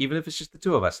week, even if it's just the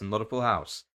two of us and not a full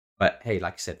house. But hey,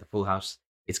 like I said, the full house,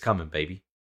 it's coming, baby.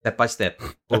 Step by step,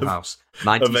 full house,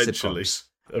 90 sitcoms.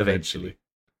 Eventually.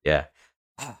 Yeah.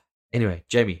 Anyway,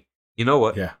 Jamie, you know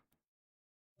what? Yeah.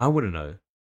 I want to know,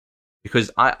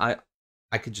 because I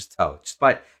can just tell, just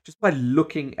by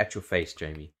looking at your face,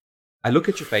 Jamie. I look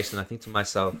at your face and I think to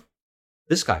myself,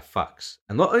 this guy fucks.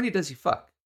 And not only does he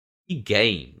fuck, he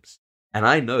games. And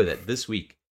I know that this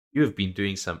week you have been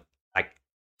doing some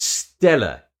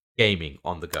stellar gaming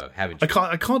on the go, haven't you?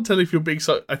 I can't tell if you're being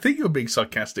I think you're being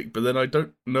sarcastic, but then I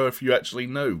don't know if you actually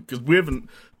know, because we haven't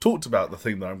talked about the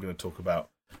thing that I'm going to talk about.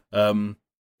 So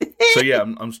yeah,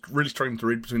 I'm really struggling to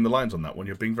read between the lines on that one.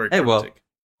 You're being very cryptic. Well,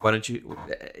 why don't you?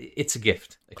 It's a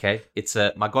gift, okay? It's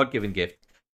my God-given gift.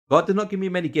 God did not give me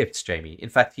many gifts, Jamie. In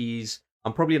fact,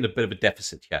 I'm probably in a bit of a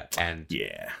deficit here, and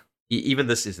even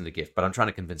this isn't a gift. But I'm trying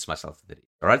to convince myself that it is.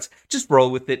 All right, just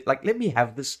roll with it. Let me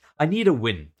have this. I need a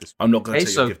win. I'm not going to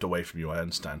take your gift away from you. I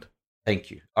understand.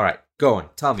 Thank you. All right, go on.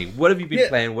 Tell me, what have you been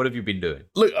playing? What have you been doing?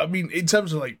 Look, I mean, in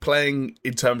terms of playing,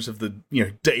 in terms of the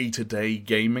day-to-day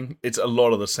gaming, it's a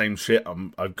lot of the same shit.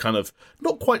 I'm kind of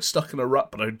not quite stuck in a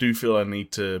rut, but I do feel I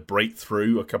need to break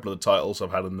through a couple of the titles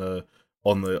I've had on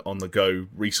the go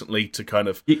recently to kind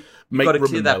of make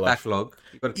room in my life. Backlog.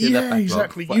 You've got to clear that backlog.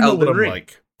 Exactly. You know what I'm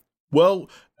like. Well,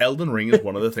 Elden Ring is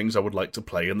one of the things I would like to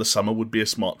play, and the summer would be a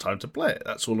smart time to play it.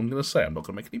 That's all I'm going to say. I'm not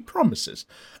going to make any promises.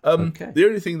 Okay. The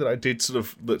only thing that I did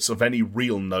that's of any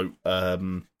real note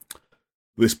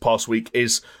this past week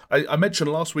is I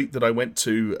mentioned last week that I went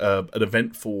to an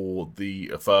event for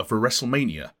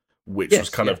WrestleMania, which was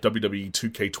kind of WWE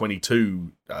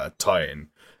 2K22 tie-in.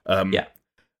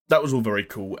 That was all very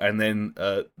cool. And then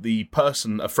a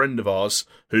friend of ours,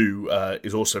 who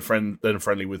is also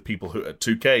friendly with people who at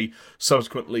 2K,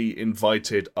 subsequently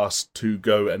invited us to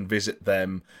go and visit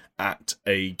them at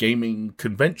a gaming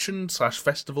convention /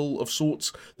 festival of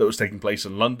sorts that was taking place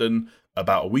in London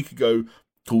about a week ago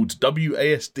called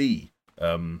WASD.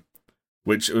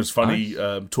 Which it was funny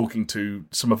talking to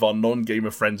some of our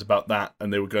non-gamer friends about that,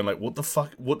 and they were going what the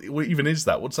fuck? What what is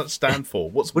that? What's that stand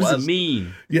for? What does it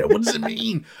mean? Yeah, what does it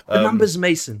mean? The numbers,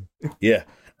 Mason. Yeah,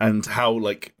 and how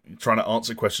trying to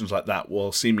answer questions like that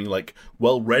while seeming like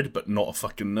well read but not a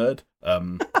fucking nerd.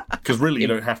 Because really, you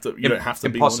don't have to. You don't have to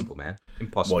be impossible, man.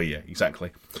 Impossible. Well, yeah,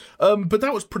 exactly. But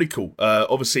that was pretty cool.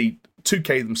 Obviously,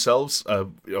 2K themselves,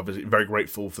 obviously very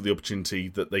grateful for the opportunity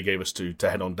that they gave us to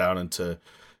head on down and to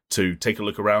take a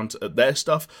look around at their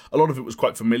stuff. A lot of it was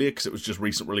quite familiar because it was just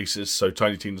recent releases, so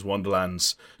Tiny Tina's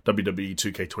Wonderlands, WWE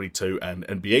 2K22, and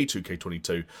NBA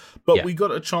 2K22. But we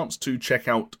got a chance to check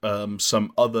out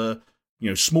some other,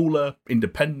 smaller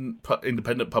independent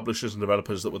publishers and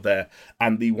developers that were there.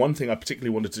 And the one thing I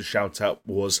particularly wanted to shout out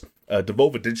was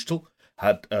Devolver Digital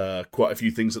had quite a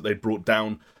few things that they brought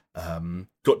down.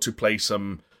 Got to play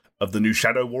some of the new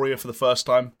Shadow Warrior for the first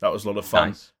time. That was a lot of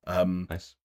fun.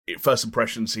 Nice. First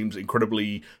impression seems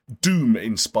incredibly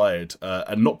Doom-inspired,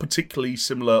 and not particularly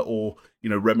similar or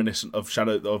reminiscent of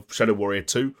Shadow Warrior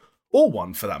 2 or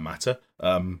 1 for that matter.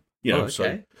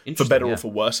 So for better or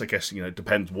for worse, I guess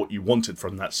depends what you wanted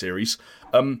from that series.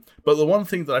 But the one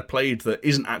thing that I played that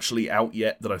isn't actually out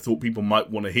yet that I thought people might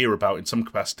want to hear about in some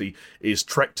capacity is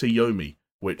Trek To Yomi,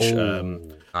 which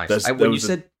nice.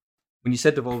 When you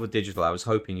said Devolver Digital, I was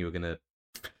hoping you were going to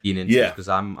be into it because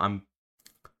I'm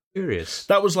curious.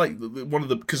 That was like one of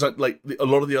the because a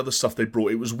lot of the other stuff they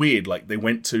brought. It was weird. Like they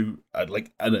went to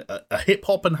a hip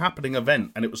hop and happening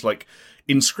event, and it was like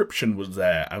Inscription was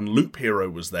there and Loop Hero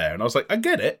was there, and I was like, I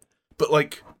get it, but I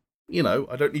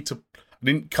don't need to. I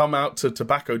didn't come out to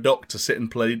Tobacco Dock to sit and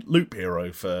play Loop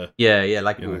Hero for.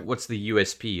 What's the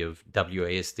USP of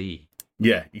WASD?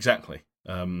 Yeah, exactly.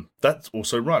 That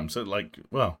also rhymes.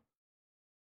 So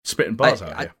spitting bars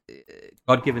out here.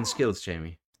 God-given skills,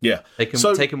 Jamie. Yeah.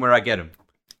 Take them where I get them.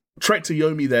 Trek To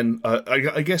Yomi then,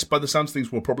 I guess by the sounds of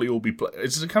things, will probably all be...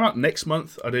 Does it come out next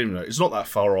month? I don't even know. It's not that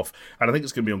far off, and I think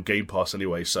it's going to be on Game Pass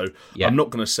anyway, so I'm not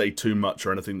going to say too much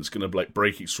or anything that's going to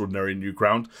break extraordinary new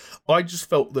ground. I just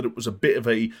felt that it was a bit of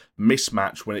a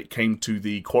mismatch when it came to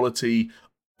the quality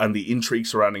and the intrigue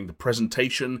surrounding the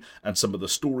presentation and some of the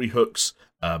story hooks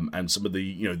and some of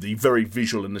the the very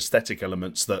visual and aesthetic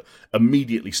elements that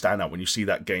immediately stand out when you see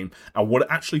that game and what it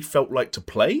actually felt like to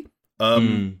play.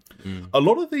 A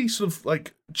lot of these sort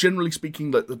of generally speaking,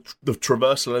 the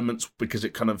traversal elements, because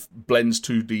it kind of blends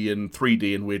 2D and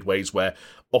 3D in weird ways where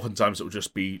oftentimes it will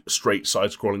just be straight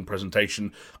side-scrolling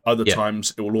presentation. Other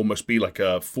times it will almost be like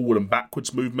a forward and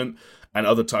backwards movement. And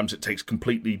other times it takes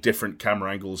completely different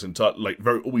camera angles and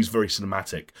always very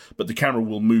cinematic. But the camera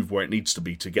will move where it needs to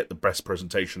be to get the best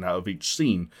presentation out of each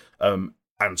scene and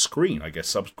screen, I guess,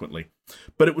 subsequently.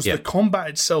 But it was the combat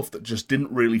itself that just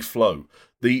didn't really flow.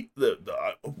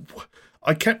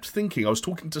 I kept thinking, I was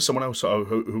talking to someone else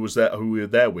who was there, who we were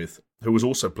there with, who was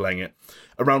also playing it,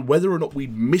 around whether or not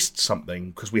we'd missed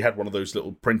something, because we had one of those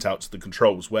little printouts of the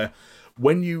controls where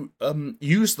when you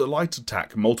use the light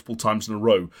attack multiple times in a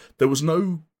row, there were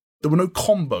no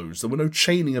combos, there were no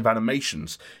chaining of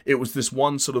animations. It was this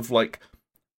one sort of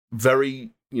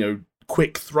very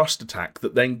quick thrust attack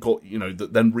that then got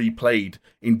that then replayed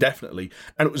indefinitely,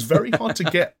 and it was very hard to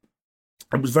get.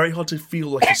 It was very hard to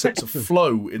feel a sense of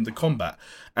flow in the combat,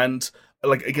 and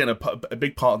again, a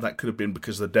big part of that could have been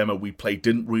because the demo we played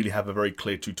didn't really have a very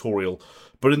clear tutorial.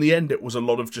 But in the end, it was a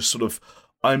lot of just sort of,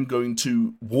 I'm going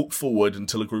to walk forward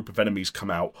until a group of enemies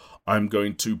come out. I'm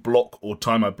going to block or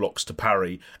time my blocks to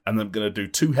parry, and then I'm going to do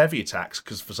 2 heavy attacks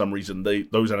because for some reason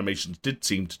those animations did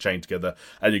seem to chain together,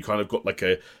 and you kind of got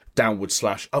a downward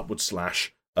slash, upward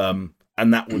slash, and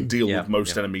that would deal with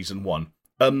most enemies in one.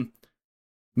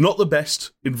 Not the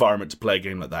best environment to play a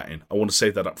game like that in. I want to say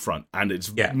that up front. And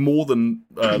it's more than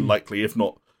likely, if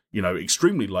not,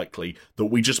 extremely likely, that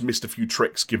we just missed a few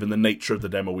tricks given the nature of the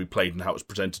demo we played and how it was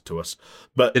presented to us.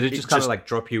 But did it just kind of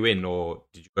drop you in, or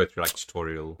did you go through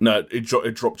tutorial? No, it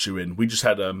dropped you in. We just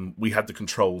had we had the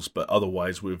controls, but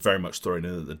otherwise we were very much thrown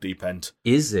in at the deep end.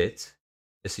 Is it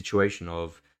a situation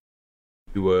of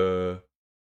you were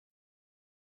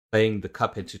playing the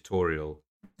Cuphead tutorial,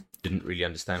 didn't really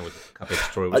understand what the Cuphead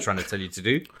tutorial was trying to tell you to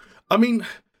do? I mean,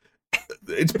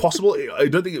 it's possible. I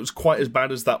don't think it was quite as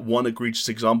bad as that one egregious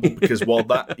example, because while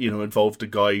that involved a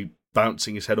guy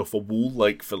bouncing his head off a wall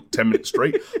for 10 minutes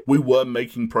straight, we were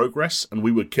making progress and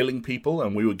we were killing people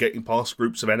and we were getting past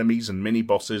groups of enemies and mini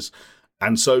bosses,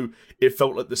 and so it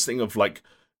felt like this thing of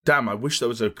damn, I wish there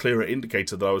was a clearer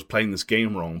indicator that I was playing this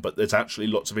game wrong, but there's actually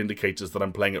lots of indicators that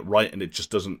I'm playing it right and it just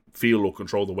doesn't feel or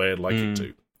control the way I'd like it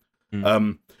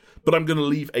to. But I'm going to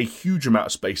leave a huge amount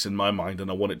of space in my mind, and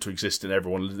I want it to exist in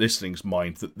everyone listening's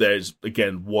mind,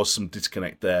 that was some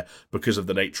disconnect there because of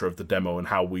the nature of the demo and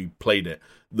how we played it,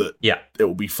 that it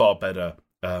will be far better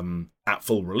at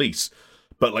full release.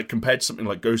 But compared to something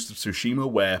like Ghost of Tsushima,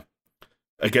 where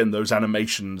again, those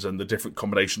animations and the different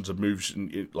combinations of moves,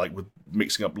 like with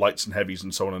mixing up lights and heavies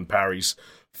and so on and parries,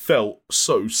 felt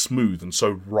so smooth and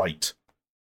so right.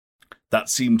 That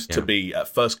seemed to be,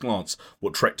 at first glance,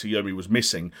 what Trek To Yomi was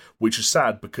missing, which is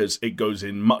sad because it goes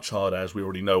in much harder, as we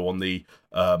already know, on the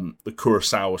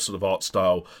Kurosawa sort of art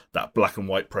style, that black and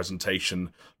white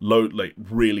presentation,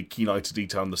 really keen eye to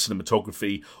detail in the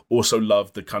cinematography. Also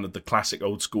love the kind of the classic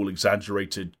old school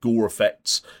exaggerated gore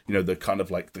effects, the kind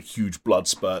of like the huge blood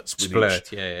spurts.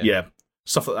 Yeah.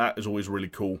 Stuff like that is always really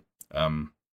cool.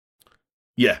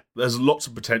 There's lots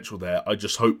of potential there. I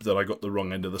just hope that I got the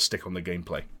wrong end of the stick on the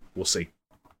gameplay. We'll see.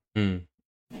 Well,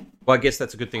 I guess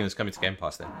that's a good thing that's coming to Game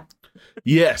Pass then.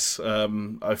 Yes,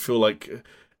 I feel like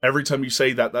every time you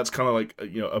say that, that's kind of like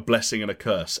a blessing and a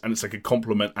curse, and it's like a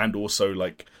compliment and also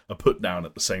like a put down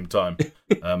at the same time.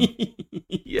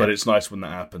 But it's nice when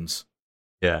that happens.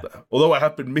 Yeah. Although I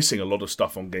have been missing a lot of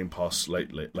stuff on Game Pass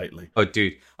lately. Oh,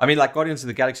 dude. I mean, like Guardians of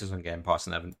the Galaxy is on Game Pass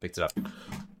and I haven't picked it up.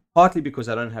 Partly because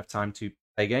I don't have time to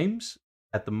play games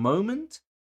at the moment,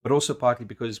 but also partly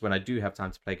because when I do have time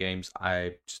to play games,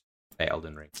 I just play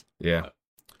Elden Ring. Yeah.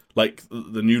 Like,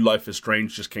 the new Life is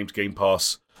Strange just came to Game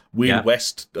Pass. Weird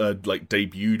West,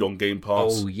 debuted on Game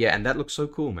Pass. Oh, yeah, and that looks so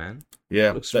cool, man.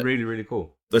 Yeah. It looks really, really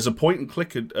cool. There's a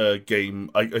point-and-click game,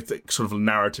 I think sort of a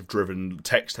narrative-driven,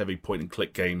 text-heavy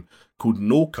point-and-click game called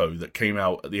Norco that came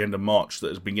out at the end of March that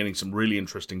has been getting some really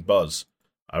interesting buzz.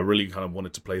 I really kind of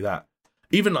wanted to play that.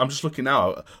 Even, I'm just looking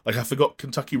now, like, I forgot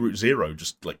Kentucky Route Zero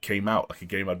just, like, came out, like a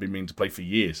game I'd been meaning to play for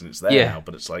years, and it's there now,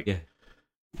 but it's like,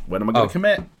 when am I going to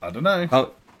commit? I don't know.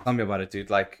 Tell me about it, dude.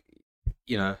 Like,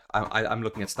 I'm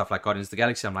looking at stuff like Guardians of the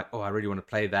Galaxy, I'm like, oh, I really want to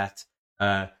play that.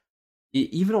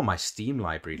 Even on my Steam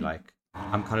library, like,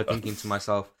 I'm kind of thinking to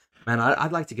myself, man,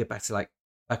 I'd like to get back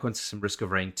onto some Risk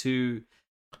of Rain 2.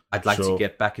 I'd like to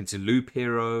get back into Loop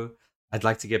Hero. I'd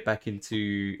like to get back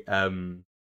into...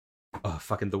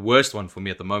 the worst one for me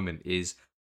at the moment is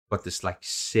got this like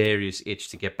serious itch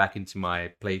to get back into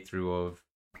my playthrough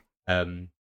of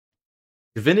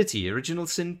Divinity Original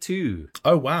Sin 2.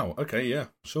 Oh wow, okay, yeah,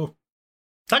 sure.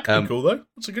 That could be cool though.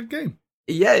 It's a good game.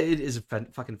 Yeah, it is a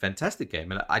fucking fantastic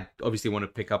game, and I obviously want to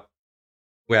pick up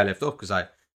where I left off because I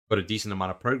got a decent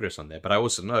amount of progress on there. But I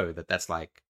also know that's going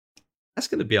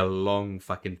to be a long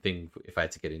fucking thing if I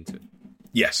had to get into it.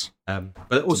 Yes,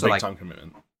 but also it's a big time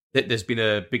commitment. There's been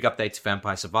a big update to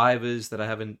Vampire Survivors that I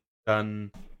haven't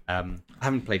done. I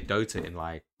haven't played Dota in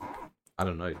like, I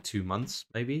don't know, 2 months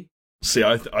maybe. See,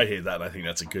 I hear that and I think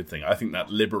that's a good thing. I think that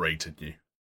liberated you.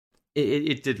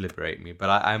 It did liberate me, but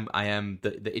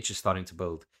the itch is starting to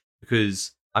build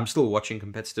because I'm still watching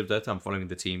competitive Dota. I'm following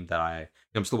the team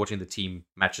I'm still watching the team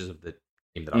matches of the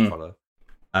team that I follow.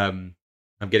 I'm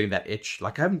getting that itch.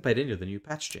 Like I haven't played any of the new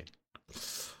patch, Jim.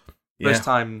 First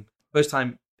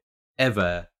time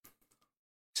ever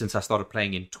since I started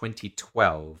playing in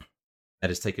 2012 that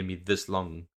has taken me this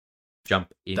long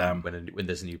jump in when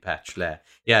there's a new patch there.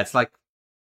 Yeah, it's like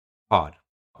hard.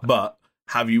 But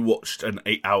have you watched an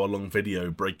 8-hour-long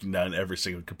video breaking down every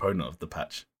single component of the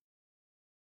patch?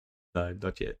 No,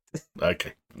 not yet.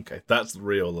 Okay. That's the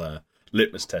real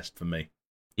litmus test for me.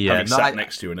 Yeah, having sat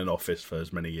next to you in an office for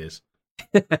as many years.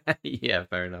 Yeah,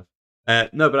 fair enough.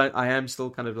 No, but I am still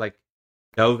kind of like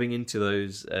delving into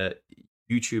those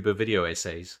YouTuber video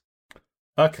essays.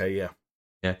 Okay, yeah.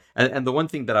 Yeah, and the one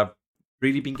thing that I've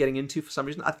really been getting into for some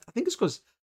reason, I think it's because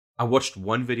I watched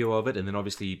one video of it, and then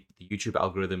obviously the YouTube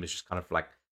algorithm is just kind of like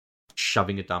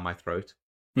shoving it down my throat.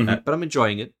 But I'm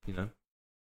enjoying it, Yeah.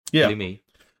 Really me.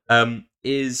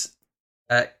 Is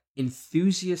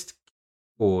enthusiast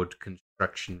keyboard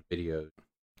construction videos.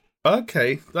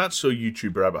 Okay, that's your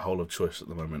YouTube rabbit hole of choice at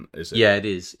the moment, is it? Yeah, it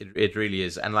is. It really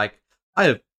is. And like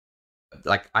I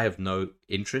have no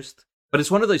interest, but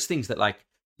it's one of those things that like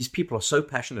these people are so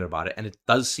passionate about it, and it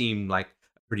does seem like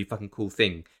a pretty fucking cool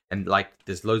thing. And like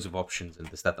there's loads of options and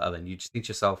this, that, the other, and you just think to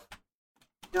yourself,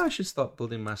 yeah, I should start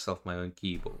building myself my own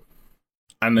keyboard.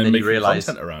 And then make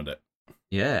content around it.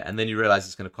 Yeah, and then you realize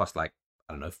it's going to cost like,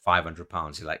 I don't know,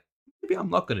 £500. You're like, maybe I'm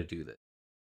not going to do this.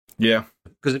 Yeah,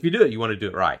 because if you do it, you want to do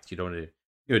it right. You don't want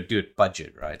to do it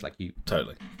budget, right? Like you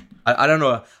totally. I don't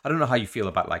know how you feel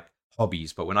about like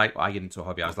hobbies, but when I get into a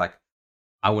hobby, I was like,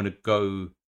 I want to go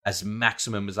as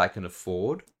maximum as I can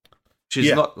afford, which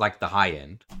is not like the high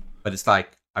end, but it's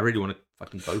like I really want to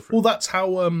fucking go for it. Well, that's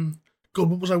how. God,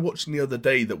 what was I watching the other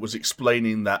day that was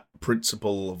explaining that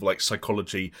principle of like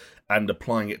psychology and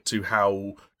applying it to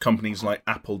how companies like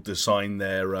Apple design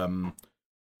their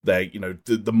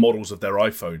the models of their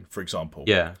iPhone, for example.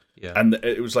 Yeah. And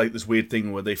it was like this weird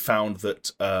thing where they found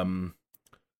that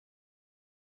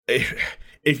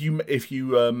if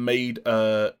you made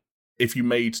if you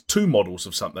made 2 models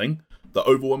of something, the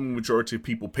overwhelming majority of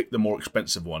people pick the more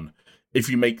expensive one. If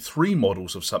you make 3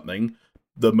 models of something,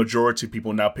 the majority of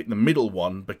people now pick the middle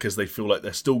one because they feel like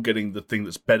they're still getting the thing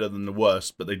that's better than the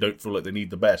worst, but they don't feel like they need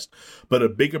the best. But a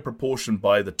bigger proportion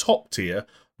buy the top tier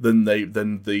than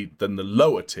the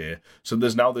lower tier. So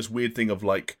there's now this weird thing of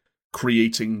like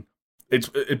creating.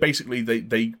 It basically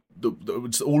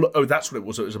it's all. Oh, that's what it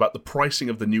was. It was about the pricing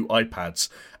of the new iPads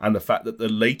and the fact that the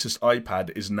latest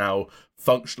iPad is now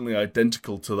functionally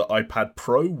identical to the iPad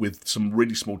Pro with some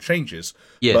really small changes.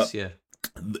 Yes, yeah.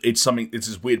 It's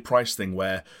this weird price thing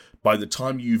where by the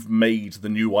time you've made the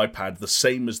new iPad the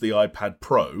same as the iPad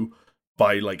Pro,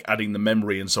 by like adding the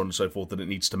memory and so on and so forth, that it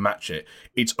needs to match it,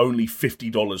 it's only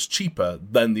 $50 cheaper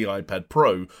than the iPad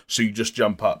Pro, so you just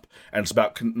jump up. And it's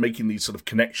about making these sort of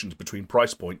connections between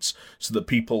price points so that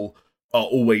people are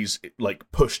always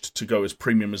like pushed to go as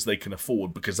premium as they can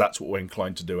afford, because that's what we're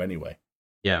inclined to do anyway.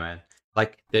 Yeah, man.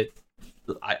 Like,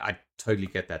 I totally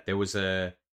get that. There was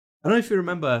I don't know if you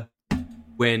remember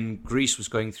when Greece was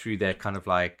going through their kind of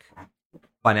like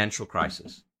financial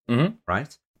crisis,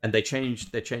 right? And they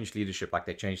changed leadership, like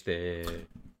they changed their.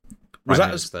 Was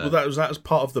that as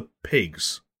part of the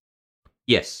pigs?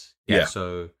 Yes. Yeah.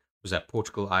 So was that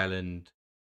Portugal, Ireland,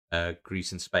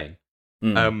 Greece, and Spain?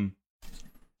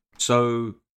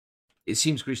 So it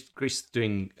seems Greece is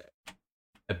doing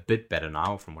a bit better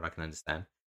now, from what I can understand.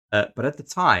 But at the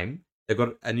time, they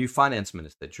got a new finance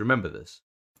minister. Do you remember this?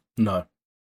 No.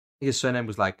 His surname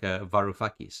was like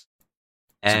Varoufakis.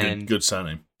 It's a good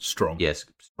surname. Strong. Yes,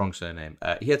 strong surname.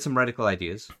 He had some radical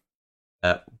ideas.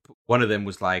 One of them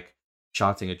was like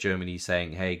shouting at Germany,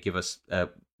 saying, "Hey, give us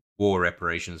war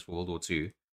reparations for World War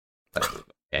II." Okay,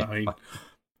 I mean,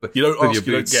 you don't ask,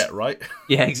 you don't get, right?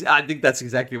 Yeah, I think that's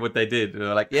exactly what they did. They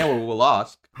were like, "Yeah, well, we'll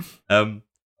ask.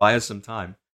 Buy us some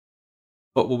time."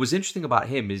 But what was interesting about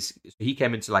him is he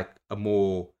came into like a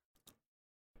more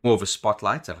of a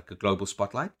spotlight, like a global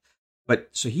spotlight. But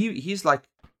so he's like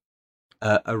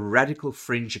a radical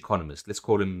fringe economist. Let's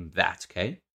call him that,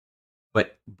 okay?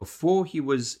 But before he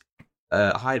was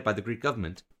hired by the Greek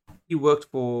government, he worked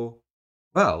for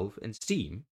Valve and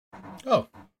Steam. Oh,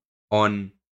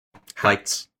 on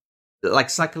hats, like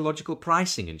psychological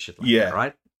pricing and shit like that,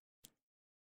 right?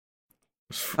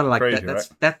 Kind of like crazy,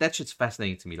 that. That shit's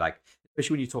fascinating to me. Like,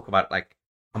 especially when you talk about like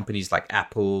companies like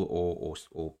Apple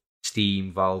or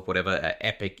Steam, Valve, whatever,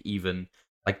 Epic, even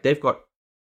like they've got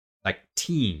like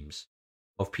teams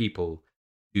of people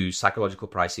do psychological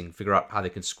pricing, figure out how they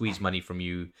can squeeze money from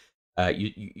you.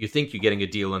 You think you're getting a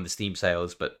deal on the Steam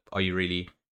sales, but are you really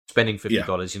spending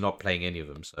 $50? You're not playing any of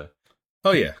them. So,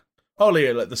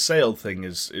 like the sale thing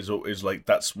is like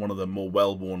that's one of the more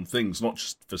well-worn things, not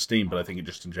just for Steam, but I think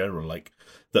just in general, like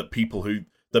that people who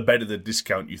the better the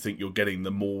discount you think you're getting,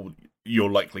 the more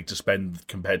you're likely to spend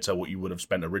compared to what you would have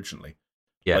spent originally.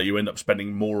 Yeah, like you end up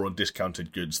spending more on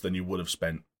discounted goods than you would have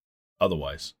spent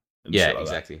otherwise. Yeah,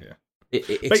 exactly. Yeah.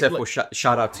 Except for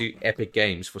shout out to Epic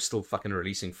Games for still fucking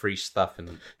releasing free stuff.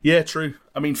 And yeah, true.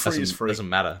 I mean, free is free. Doesn't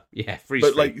matter. Yeah, free.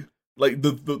 But free. Like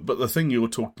the thing you were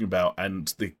talking about,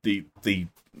 and the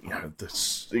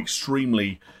extreme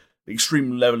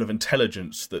level of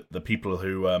intelligence that the people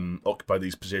who occupy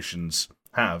these positions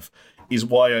have, is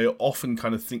why I often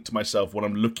kind of think to myself when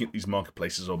I'm looking at these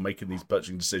marketplaces or making these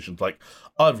purchasing decisions, like,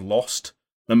 I've lost.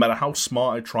 No matter how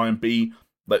smart I try and be,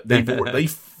 like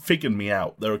they've figured me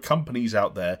out. There are companies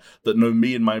out there that know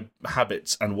me and my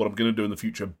habits and what I'm going to do in the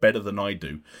future better than I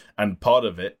do. And part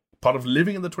of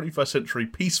living in the 21st century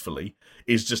peacefully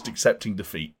is just accepting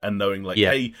defeat and knowing, like,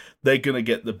 hey, they're going to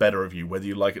get the better of you, whether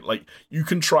you like it. Like, you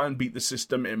can try and beat the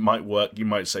system. It might work. You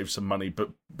might save some money,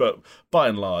 but by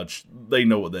and large, they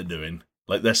know what they're doing.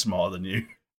 Like, they're smarter than you.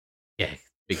 Yeah,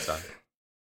 big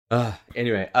time.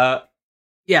 Anyway,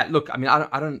 yeah, look, I mean,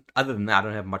 I don't. Other than that, I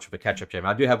don't have much of a catch-up, Jamie.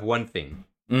 I do have one thing,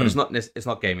 but it's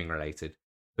not gaming related.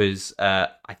 Because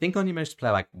I think I only managed to play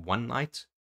like one night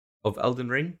of Elden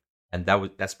Ring, and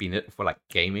that's been it for like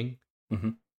gaming. Mm-hmm.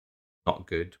 Not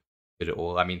good at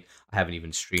all. I mean, I haven't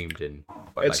even streamed in.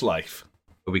 It's like life.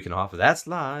 A week and a half. That's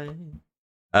life.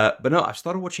 But no, I've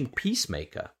started watching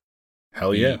Peacemaker.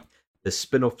 Hell yeah! The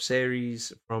spin-off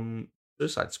series from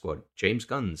Suicide Squad, James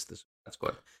Gunn's The Suicide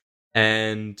Squad,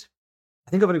 and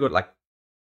I think I've only got like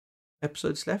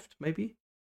episodes left, maybe.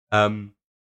 I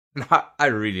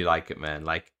really like it, man.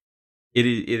 Like, it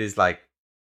is like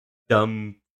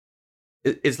dumb.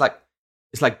 It's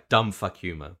like dumb fuck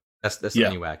humor. That's the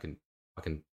only way I can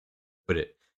put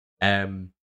it.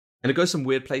 And it goes some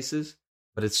weird places,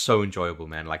 but it's so enjoyable,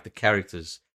 man. Like the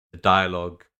characters, the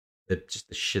dialogue, just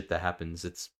the shit that happens.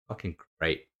 It's fucking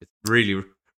great. It's really,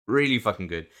 really fucking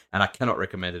good, and I cannot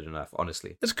recommend it enough.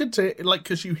 Honestly, it's good to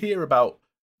because you hear about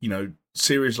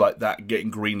series like that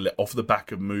getting greenlit off the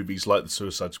back of movies like the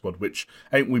Suicide Squad, which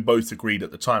ain't we both agreed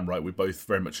at the time, right? We both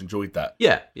very much enjoyed that.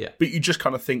 Yeah. But you just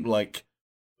kind of think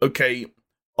okay,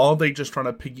 are they just trying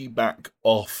to piggyback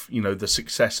off, the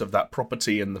success of that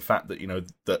property and the fact that,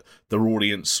 that their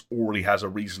audience already has a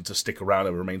reason to stick around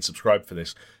and remain subscribed for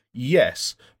this?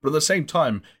 Yes. But at the same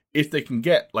time, if they can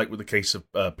get, like with the case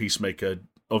of Peacemaker,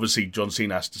 obviously John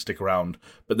Cena has to stick around,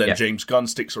 but then James Gunn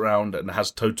sticks around and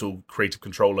has total creative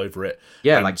control over it.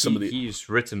 Yeah, and he's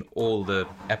written all the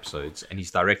episodes and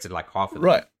he's directed like half of them.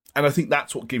 Right. And I think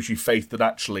that's what gives you faith that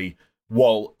actually,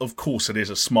 while of course it is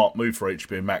a smart move for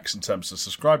HBO Max in terms of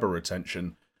subscriber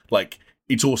retention,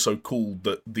 it's also cool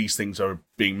that these things are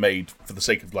being made for the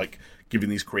sake of giving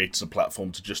these creators a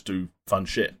platform to just do fun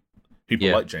shit.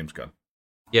 People like James Gunn.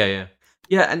 Yeah,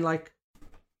 and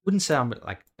wouldn't say I'm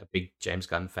a big James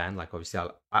Gunn fan. Obviously,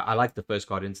 I like the first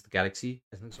Guardians of the Galaxy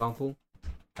as an example.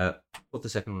 Thought the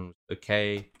second one was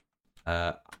okay.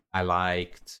 I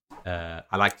liked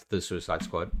the Suicide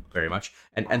Squad very much,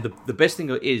 and the best thing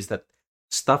is that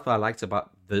stuff I liked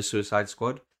about the Suicide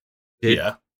Squad did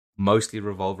mostly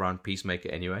revolve around Peacemaker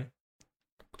anyway.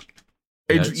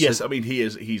 Yes, I mean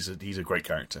he's a great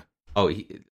character. Oh,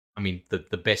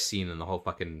 the best scene in the whole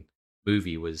fucking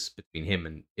movie was between him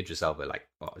and Idris Elba.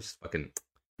 It's fucking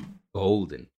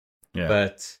golden. Yeah,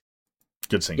 but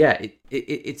good scene. Yeah,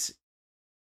 it's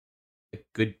a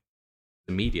good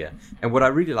media, and what I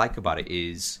really like about it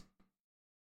is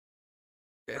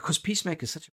because Peacemaker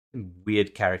is such a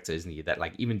weird character, isn't he? That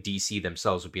even DC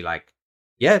themselves would be like,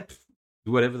 yeah,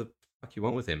 do whatever the fuck you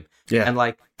want with him. Yeah,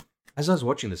 and as I was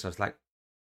watching this, I was like,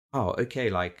 oh, okay,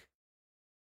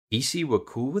 DC were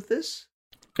cool with this.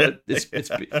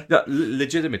 It's no,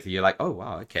 legitimately, you're like, oh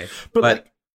wow, okay. But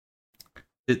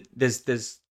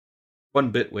there's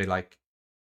one bit where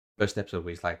first episode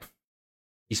where he's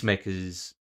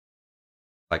Peacemaker's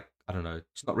I don't know,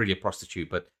 it's not really a prostitute,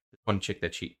 but one chick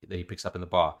that he picks up in the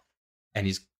bar, and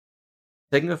he's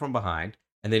taking her from behind,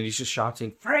 and then he's just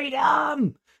shouting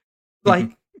freedom,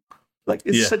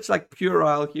 it's such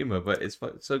puerile humor, but it's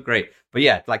so great. But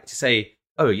yeah, to say,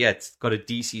 oh yeah, it's got a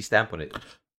DC stamp on it.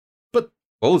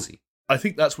 Ballsy. I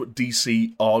think that's what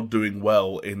DC are doing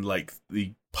well in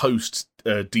the post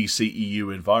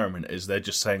DCEU environment. Is they're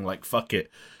just saying fuck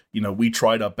it, we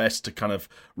tried our best to kind of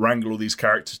wrangle all these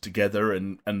characters together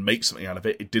and make something out of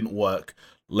it. It didn't work.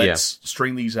 Let's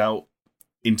string these out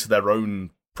into their own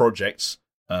projects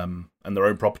and their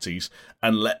own properties,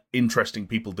 and let interesting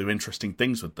people do interesting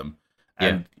things with them.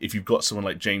 And if you've got someone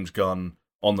like James Gunn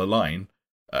on the line,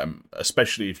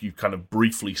 especially if you've kind of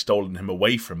briefly stolen him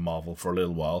away from Marvel for a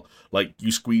little while,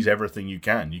 you squeeze everything you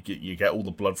can. You get all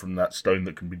the blood from that stone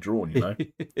that can be drawn,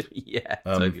 Yeah,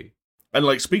 totally.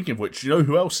 And speaking of which,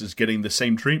 who else is getting the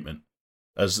same treatment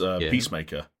as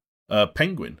Peacemaker?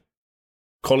 Penguin.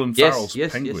 Colin Farrell's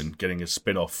Penguin getting a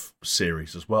spin-off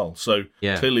series as well. So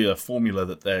clearly a formula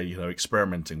that they're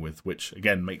experimenting with, which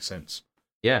again makes sense.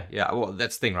 Yeah. Well,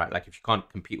 that's the thing, right? If you can't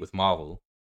compete with Marvel,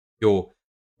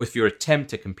 if your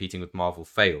attempt at competing with Marvel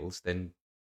fails, then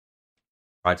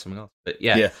try something else. But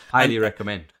highly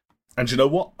recommend. And you know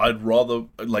what? I'd rather,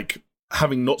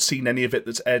 having not seen any of it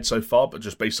that's aired so far, but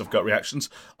just based off gut reactions,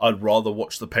 I'd rather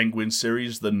watch the Penguin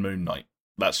series than Moon Knight.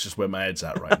 That's just where my head's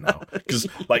at right now. Because,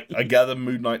 I gather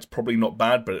Moon Knight's probably not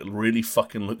bad, but it really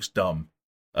fucking looks dumb.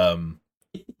 And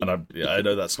I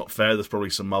know that's not fair. There's probably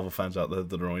some Marvel fans out there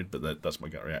that are annoyed, but that's my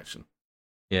gut reaction.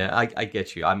 Yeah, I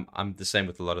get you. I'm the same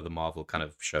with a lot of the Marvel kind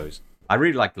of shows. I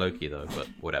really like Loki though, but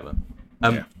whatever.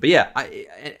 But yeah,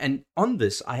 and on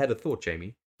this, I had a thought,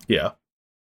 Jamie. Yeah.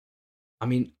 I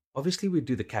mean, obviously we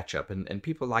do the catch up, and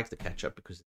people like the catch up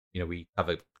because we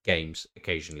cover games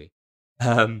occasionally.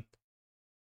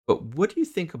 But what do you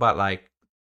think about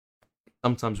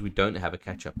sometimes we don't have a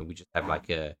catch up and we just have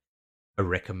a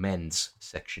recommends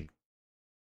section?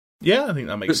 Yeah, I think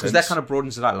that makes sense. Because that kind of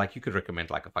broadens it out. You could recommend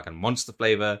a fucking Monster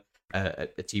Flavor, a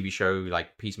TV show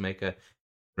like Peacemaker,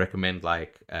 recommend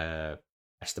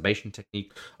masturbation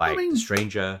technique, The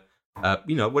Stranger,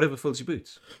 whatever fills your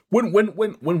boots.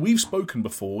 When we've spoken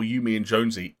before, you, me, and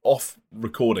Jonesy, off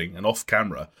recording and off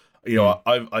camera,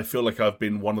 I feel like I've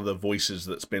been one of the voices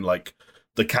that's been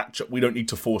the catch up. We don't need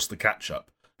to force the catch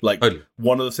up. Totally.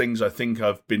 One of the things I think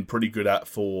I've been pretty good at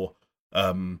for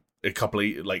a couple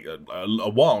of a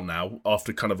while now,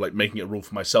 after kind of making it a rule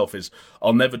for myself, is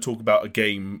I'll never talk about a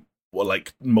game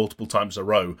like multiple times in a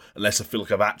row unless I feel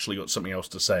like I've actually got something else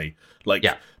to say. Like,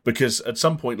 because at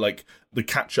some point, like the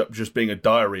catch up just being a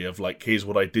diary of like, here's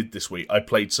what I did this week. I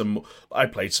played some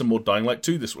more Dying Light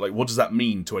 2 this week. Like, what does that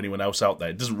mean to anyone else out there?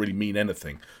 It doesn't really mean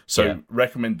anything. So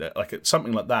recommend that, like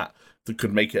something like that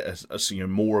could make it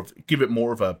give it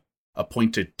more of a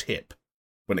pointed tip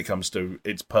when it comes to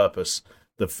its purpose,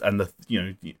 the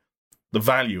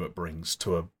value it brings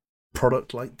to a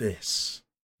product like this.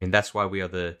 And that's why we are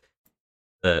the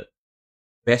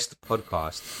best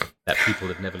podcast that people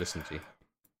have never listened to.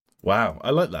 Wow,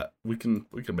 I like that. We can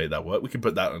make that work. We can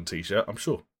put that on a t-shirt, I'm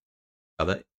sure.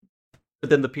 But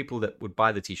then the people that would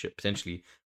buy the t-shirt potentially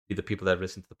be the people that have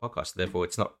listened to the podcast. Therefore,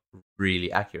 it's not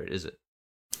really accurate, is it?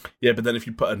 Yeah, but then if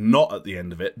you put a not at the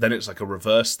end of it, then it's like a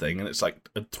reverse thing, and it's like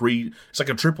a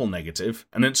triple negative,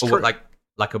 and it's true.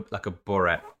 like a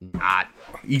Borat.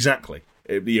 Exactly.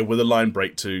 With a line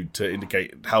break to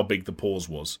indicate how big the pause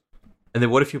was. And then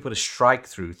what if you put a strike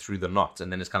through the knot,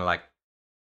 and then it's kind of like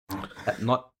that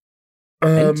knot.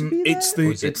 It's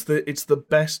the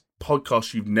best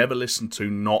podcast you've never listened to.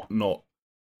 Not.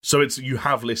 So you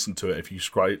have listened to it if you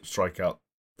strike out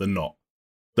the knot.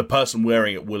 The person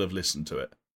wearing it will have listened to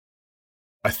it.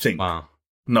 I think. Wow.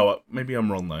 No, maybe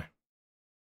I'm wrong though.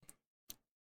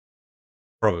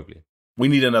 Probably. We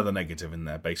need another negative in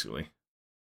there, basically.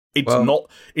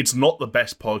 It's not the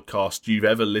best podcast you've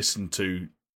ever listened to.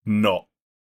 Not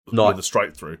with a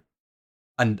strike through.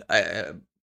 And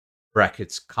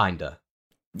brackets kinda.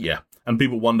 Yeah, and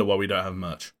people wonder why we don't have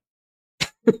merch.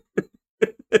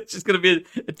 It's just going to be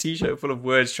a t-shirt full of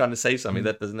words trying to say something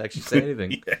that doesn't actually say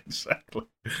anything. Yeah, exactly.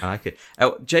 I like it.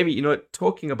 Jamie,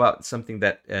 talking about something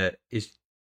that is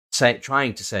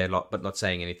trying to say a lot but not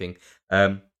saying anything,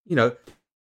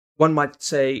 one might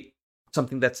say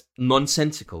something that's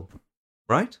nonsensical,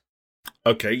 right?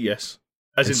 Okay, yes.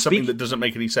 As in something that doesn't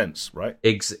make any sense, right?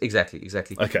 Exactly.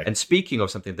 Okay. And speaking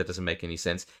of something that doesn't make any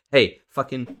sense, hey,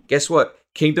 fucking guess what?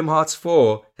 Kingdom Hearts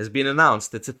 4 has been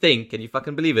announced. It's a thing. Can you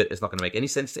fucking believe it? It's not going to make any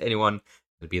sense to anyone.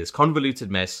 It's going to be this convoluted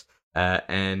mess.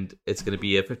 And it's going to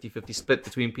be a 50-50 split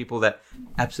between people that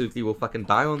absolutely will fucking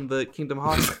die on the Kingdom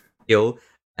Hearts hill.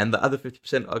 And the other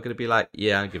 50% are going to be like,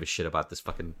 yeah, I don't give a shit about this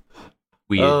fucking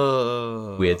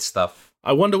weird stuff.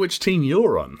 I wonder which team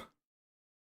you're on.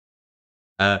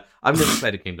 I've never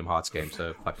played a Kingdom Hearts game,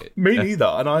 so fuck it. Me neither,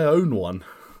 and I own one.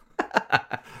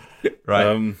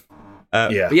 Right.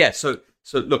 Yeah. But yeah, so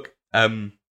look, a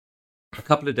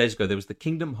couple of days ago, there was the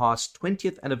Kingdom Hearts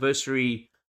 20th anniversary,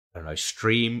 I don't know,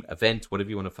 stream, event, whatever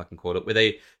you want to fucking call it, where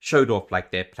they showed off like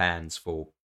their plans for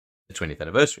the 20th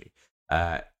anniversary.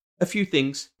 A few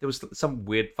things. There was some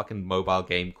weird fucking mobile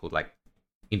game called like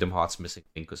Kingdom Hearts Missing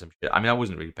Link or some shit. I mean, I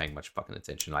wasn't really paying much fucking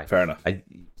attention. Like, fair enough. I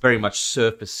very much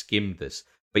surface skimmed this.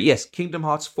 But yes, Kingdom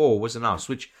Hearts 4 was announced,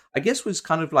 which I guess was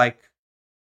kind of like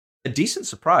a decent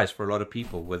surprise for a lot of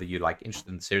people, whether you're like interested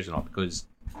in the series or not, because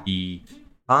the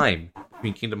time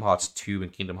between Kingdom Hearts 2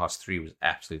 and Kingdom Hearts 3 was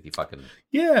absolutely fucking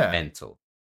mental.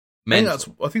 I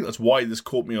think that's why this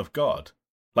caught me off guard.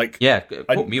 Like, yeah, it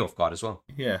caught me off guard as well.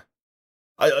 Yeah.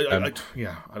 I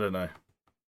don't know.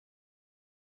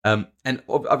 And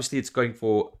obviously it's going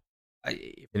for,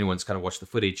 if anyone's kind of watched the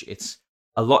footage, it's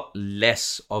a lot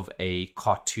less of a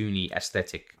cartoony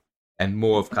aesthetic and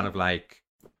more of kind of like,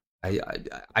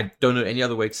 I don't know any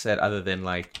other way to say it other than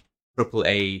like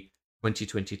AAA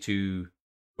 2022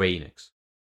 Square Enix.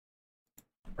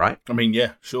 Right? I mean,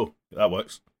 yeah, sure. That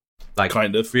works. Like,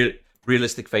 kind of.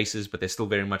 Realistic faces, but they're still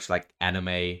very much like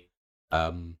anime.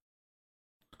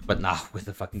 But nah, with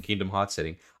the fucking Kingdom Hearts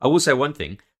setting. I will say one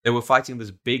thing. They were fighting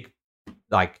this big,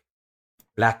 like,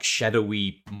 black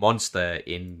shadowy monster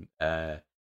in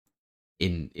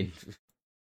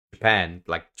Japan,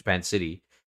 like Japan City.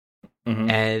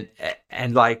 Mm-hmm.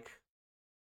 And like,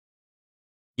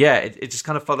 yeah, it just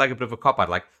kind of felt like a bit of a cop-out.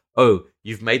 Like, oh,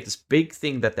 you've made this big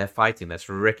thing that they're fighting that's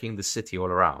wrecking the city all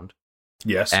around.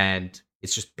 Yes. And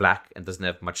it's just black and doesn't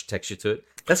have much texture to it.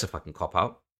 That's a fucking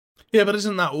cop-out. Yeah, but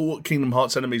isn't that all what Kingdom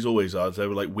Hearts enemies always are? They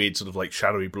were like weird sort of like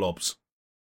shadowy blobs.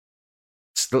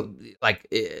 Still, like,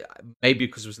 maybe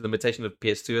because it was a limitation of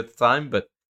PS2 at the time, but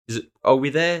are we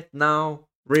there now?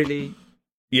 Really?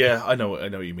 Yeah, I know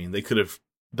what you mean. They could have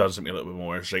done something a little bit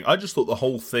more interesting. I just thought the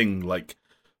whole thing, like,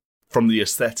 from the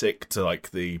aesthetic to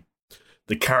like the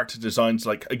character designs,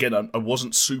 like, again, I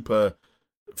wasn't super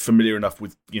familiar enough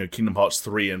with, Kingdom Hearts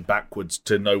 3 and backwards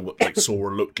to know what like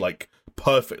Sora looked like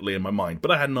perfectly in my mind,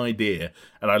 but I had an idea,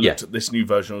 and I looked at this new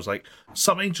version. I was like,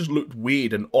 something just looked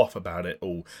weird and off about it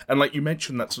all. And like you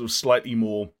mentioned, that sort of slightly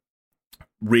more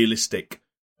realistic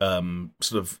sort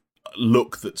of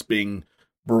look that's being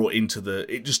brought into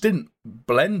it just didn't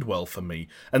blend well for me.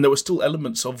 And there were still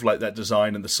elements of like that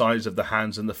design and the size of the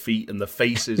hands and the feet and the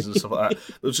faces and stuff like that.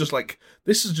 It was just like,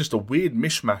 this is just a weird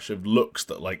mishmash of looks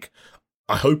that like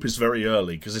I hope is very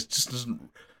early, because it just doesn't.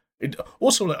 It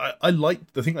also, like, I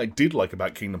liked the thing I did like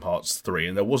about Kingdom Hearts 3,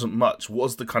 and there wasn't much,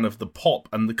 was the kind of the pop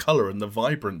and the colour and the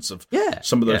vibrance of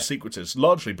some of those sequences,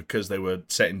 largely because they were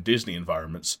set in Disney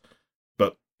environments.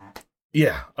 But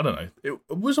yeah, I don't know. It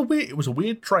was a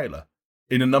weird trailer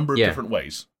in a number of different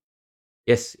ways.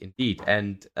 Yes, indeed.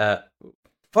 And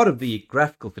part of the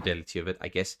graphical fidelity of it, I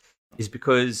guess, is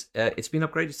because it's been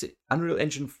upgraded to Unreal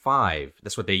Engine 5.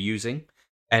 That's what they're using.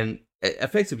 And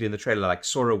effectively in the trailer, like,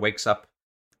 Sora wakes up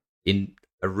in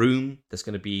a room that's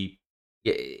going to be...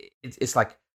 It's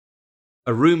like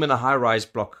a room in a high-rise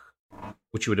block,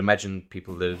 which you would imagine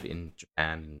people live in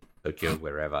Japan, Tokyo,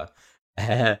 wherever.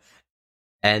 And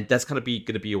that's going to be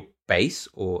your base,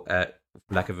 or, for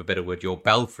lack of a better word, your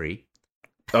belfry.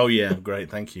 Oh, yeah,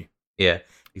 great, thank you. Yeah,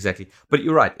 exactly. But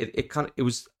you're right. It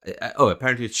was...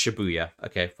 apparently it's Shibuya.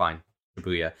 Okay, fine.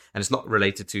 Shibuya. And it's not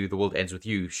related to The World Ends With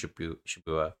You,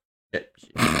 Shibuya.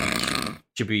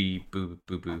 Chibi boo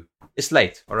boo boo. It's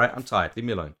late, all right? I'm tired. Leave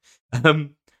me alone.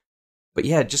 But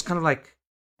yeah, just kind of like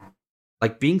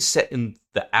being set in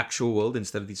the actual world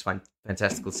instead of these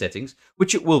fantastical settings,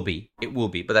 which it will be,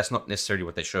 but that's not necessarily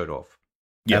what they showed off.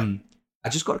 Yeah. I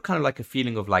just got kind of like a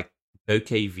feeling of like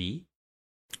DokeV.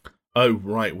 Oh,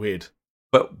 right, weird.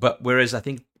 But whereas I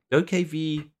think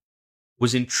DokeV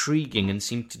was intriguing and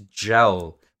seemed to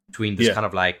gel between this kind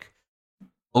of like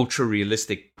ultra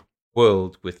realistic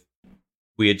world with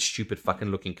weird, stupid, fucking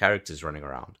looking characters running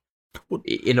around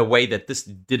in a way that this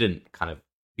didn't kind of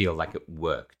feel like it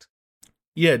worked.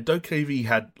 Yeah, DokeV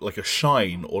had like a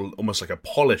shine or almost like a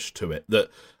polish to it that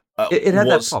it had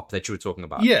that pop that you were talking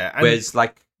about. Yeah, whereas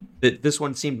like this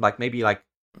one seemed like maybe like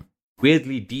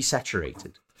weirdly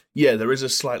desaturated. Yeah, there is a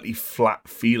slightly flat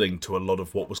feeling to a lot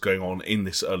of what was going on in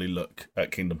this early look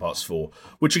at Kingdom Hearts 4,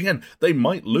 which again they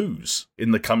might lose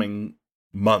in the coming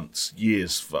months,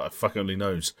 years, fuck only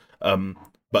knows.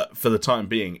 But for the time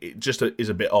being, it just is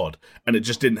a bit odd, and it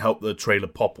just didn't help the trailer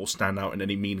pop or stand out in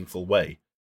any meaningful way.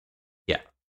 Yeah,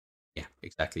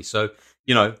 exactly. So,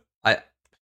 you know,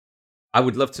 I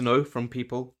would love to know from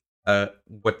people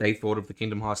what they thought of the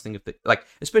Kingdom Hearts thing.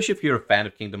 Especially if you're a fan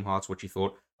of Kingdom Hearts, what you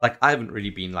thought. Like, I haven't really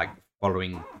been like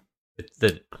following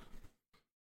the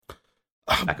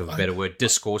lack of a better word,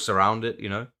 discourse around it. You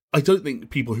know. I don't think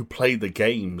people who play the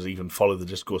games even follow the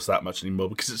discourse that much anymore,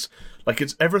 because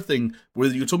it's everything,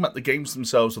 whether you're talking about the games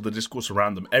themselves or the discourse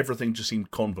around them, everything just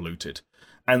seemed convoluted.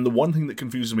 And the one thing that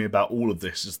confuses me about all of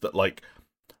this is that, like,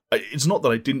 it's not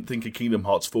that I didn't think a Kingdom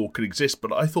Hearts 4 could exist,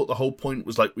 but I thought the whole point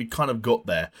was, like, we kind of got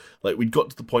there. Like, we'd got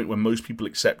to the point where most people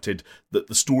accepted that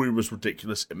the story was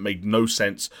ridiculous, it made no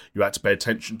sense, you had to pay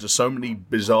attention to so many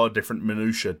bizarre different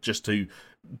minutiae just to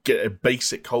get a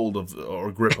basic hold of, or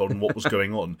a grip on what was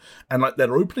going on. And, like,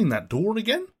 they're opening that door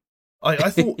again? I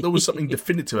thought there was something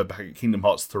definitive about Kingdom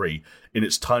Hearts 3 in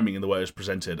its timing and the way it was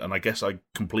presented, and I guess I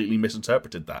completely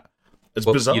misinterpreted that. It's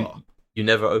bizarre. You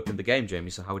never opened the game, Jamie,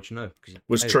 so how would you know?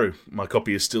 It's true. My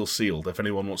copy is still sealed. If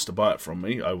anyone wants to buy it from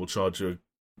me, I will charge you a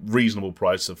reasonable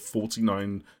price of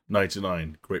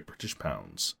 $49.99 Great British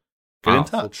pounds. Get in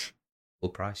touch. Full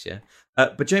price, yeah.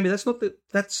 But Jamie, that's a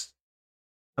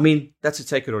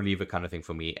take it or leave it kind of thing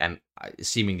for me, and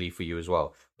seemingly for you as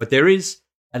well. But there is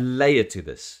a layer to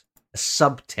this, a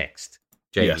subtext,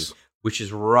 Jamie, which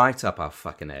is right up our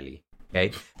fucking alley,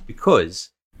 okay? Because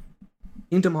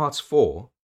Kingdom Hearts 4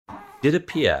 did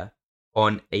appear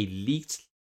on a leaked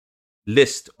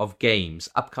list of games,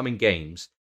 upcoming games,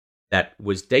 that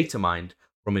was data mined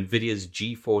from Nvidia's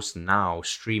GeForce Now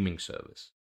streaming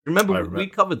service. Remember, we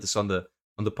covered this on the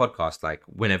podcast, like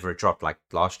whenever it dropped, like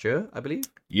last year, I believe.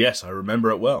 Yes, I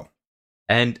remember it well.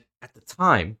 And at the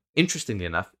time, interestingly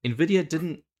enough, Nvidia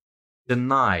didn't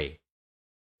deny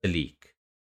the leak.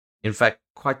 In fact,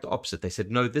 quite the opposite. They said,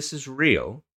 no, this is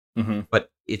real, but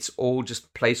it's all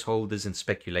just placeholders and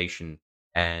speculation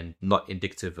and not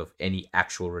indicative of any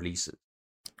actual releases.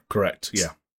 Correct, yeah.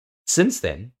 Since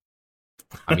then,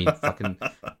 I mean,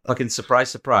 fucking surprise,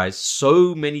 surprise,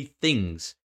 so many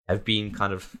things have been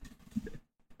kind of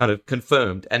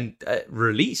confirmed and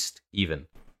released even.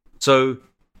 So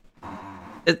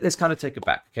let's kind of take it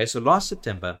back. Okay, so last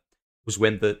September was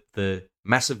when the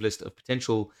massive list of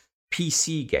potential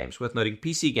PC games, worth noting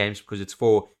PC games because it's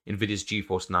for Nvidia's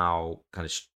GeForce Now kind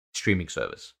of streaming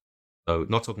service. So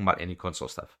not talking about any console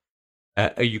stuff.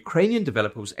 A Ukrainian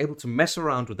developer was able to mess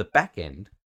around with the back end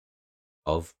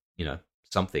of,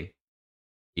 something.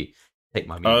 You take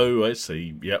my meaning. Oh, I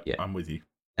see. Yep, yeah. I'm with you.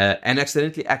 and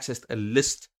accidentally accessed a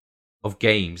list of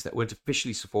games that weren't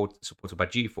officially supported by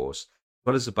GeForce, as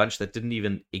well as a bunch that didn't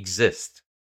even exist.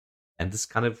 And this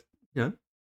kind of,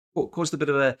 caused a bit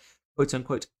of a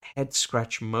quote-unquote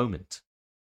head-scratch moment.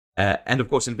 And, of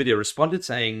course, Nvidia responded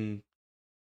saying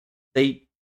they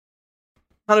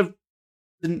kind of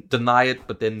didn't deny it,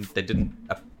 but then they didn't,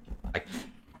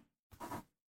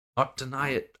 not deny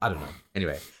it. I don't know.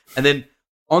 Anyway. And then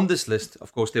on this list,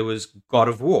 of course, there was God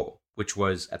of War, which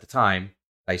was, at the time,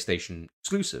 PlayStation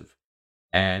exclusive.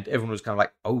 And everyone was kind of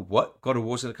like, oh, what? God of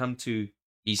War's going to come to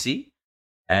PC?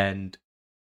 And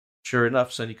sure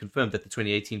enough, Sony confirmed that the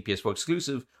 2018 PS4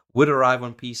 exclusive would arrive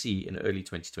on PC in early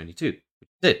 2022, which it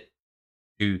did,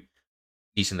 to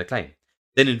decent acclaim.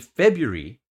 Then in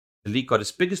February, the leak got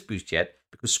its biggest boost yet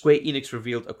because Square Enix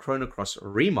revealed a Chrono Cross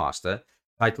remaster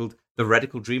titled The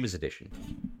Radical Dreamers Edition,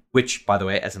 which, by the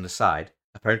way, as an aside,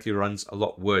 apparently runs a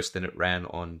lot worse than it ran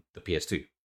on the PS2.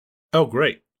 Oh,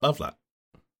 great. Love that.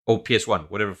 Or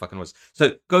PS1, whatever it fucking was.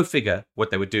 So go figure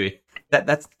what they were doing.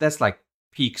 That's like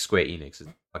peak Square Enix.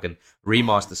 Fucking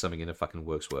remaster something and it fucking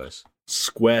works worse.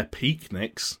 Square Peak,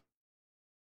 Nix.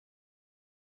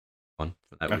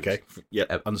 Okay. Yeah,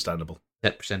 understandable.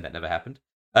 10% that never happened.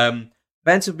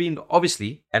 Fans have been,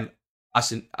 obviously, and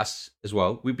us as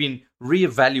well, we've been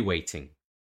reevaluating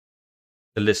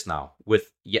the list now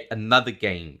with yet another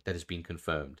game that has been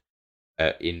confirmed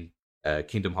in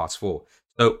Kingdom Hearts 4.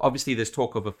 So obviously there's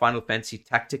talk of a Final Fantasy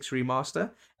Tactics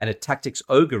remaster and a Tactics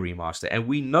Ogre remaster. And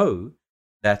we know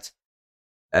that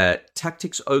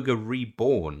Tactics Ogre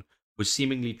Reborn was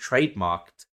seemingly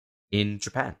trademarked in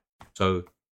Japan. So,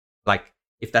 like,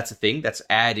 if that's a thing, that's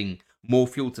adding more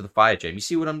fuel to the fire, Jamie. You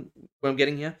see what I'm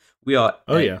getting here? We are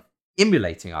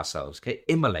emulating ourselves, okay?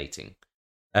 Immolating.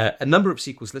 A number of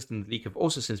sequels listed in the leak have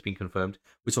also since been confirmed.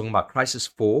 We're talking about Crisis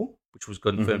 4, which was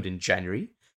confirmed in January.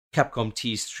 Capcom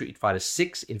teased Street Fighter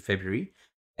 6 in February.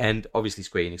 And obviously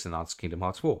Square Enix announced Kingdom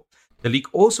Hearts 4. The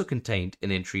leak also contained an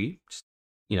entry, just,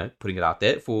 putting it out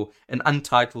there, for an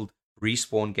untitled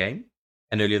Respawn game.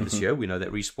 And earlier this year, we know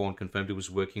that Respawn confirmed it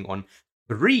was working on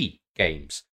 3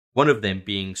 games. One of them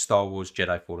being Star Wars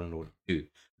Jedi Fallen Order 2,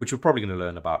 which we're probably going to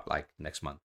learn about next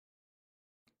month.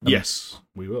 Yes,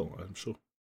 we will, I'm sure.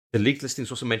 The leaked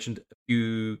listings also mentioned a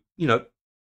few,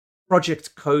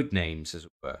 project code names, as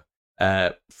it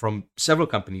were, from several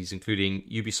companies, including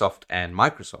Ubisoft and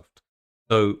Microsoft.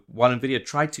 So while Nvidia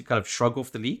tried to kind of shrug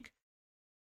off the leak,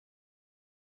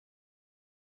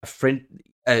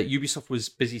 Ubisoft was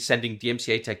busy sending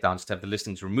DMCA takedowns to have the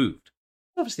listings removed.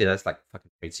 Obviously, that's like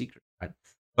fucking trade secret, right?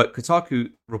 But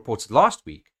Kotaku reported last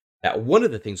week that one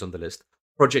of the things on the list,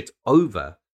 Project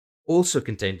Over, also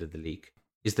contained in the leak,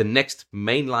 is the next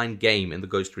mainline game in the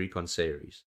Ghost Recon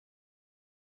series.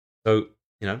 So,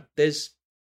 there's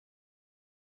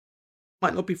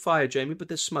might not be fire, Jamie, but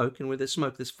there's smoke, and where there's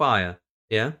smoke, there's fire.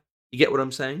 Yeah? You get what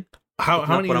I'm saying? How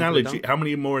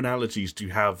many more analogies do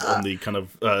you have on the kind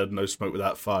of no smoke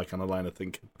without fire kind of line of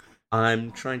thinking?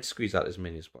 I'm trying to squeeze out as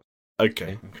many as possible.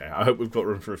 Okay. I hope we've got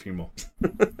room for a few more.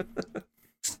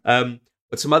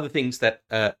 But some other things that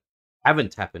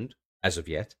haven't happened as of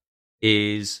yet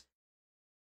is,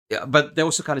 but they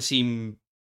also kind of seem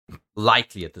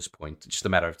likely at this point, just a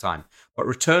matter of time. But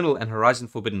Returnal and Horizon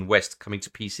Forbidden West coming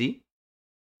to PC.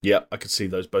 Yeah, I could see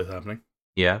those both happening.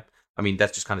 Yeah. I mean,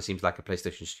 that just kind of seems like a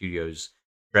PlayStation Studios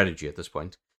strategy at this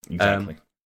point. Exactly.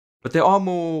 But there are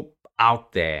more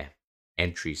out there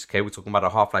entries, okay? We're talking about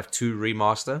a Half-Life 2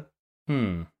 remaster.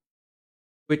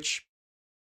 Which...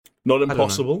 Not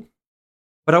impossible.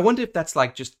 But I wonder if that's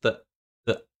like just the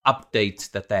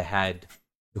update that they had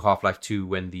to Half-Life 2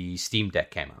 when the Steam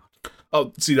Deck came out.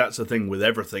 Oh, see, that's the thing with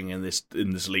everything in this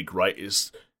leak, right?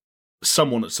 Is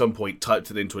someone at some point typed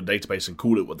it into a database and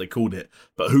called it what they called it,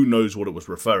 but who knows what it was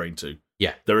referring to?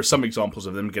 Yeah. There are some examples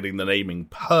of them getting the naming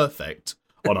perfect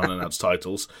on unannounced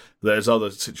titles. There's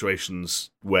other situations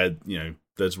where,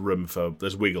 there's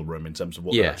wiggle room in terms of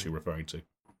what they're actually referring to.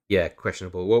 Yeah,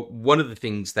 questionable. Well, one of the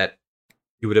things that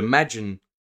you would imagine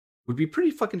would be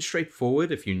pretty fucking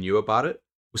straightforward if you knew about it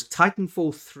was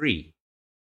Titanfall 3.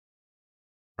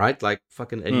 Right? Like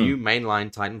fucking a new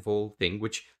mainline Titanfall thing,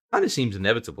 which kind of seems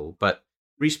inevitable, but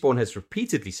Respawn has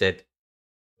repeatedly said,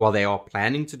 while they are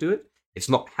planning to do it, it's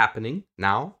not happening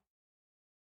now.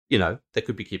 They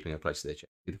could be keeping a close to their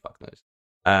chest. Who the fuck knows?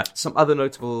 Some other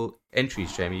notable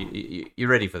entries, Jamie. You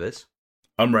ready for this?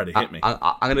 I'm ready. Hit me.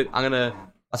 I'm gonna.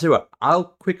 I'll tell you what.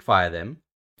 I'll quickfire them.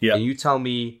 Yeah. And you tell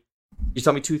me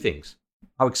 2 things: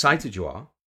 how excited you are,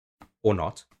 or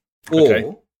not,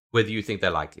 or whether you think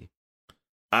they're likely.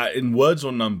 In words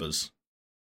or numbers?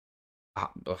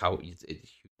 How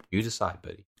you decide,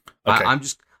 buddy. Okay. I'm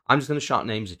I'm just going to shout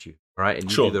names at you, all right?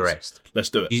 And you do the rest. Let's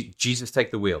do it. Jesus,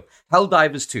 take the wheel.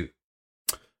 Helldivers 2.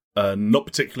 Not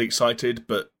particularly excited,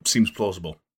 but seems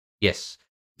plausible. Yes.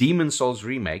 Demon Souls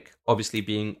Remake, obviously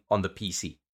being on the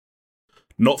PC.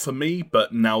 Not for me,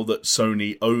 but now that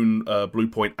Sony own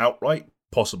Bluepoint outright,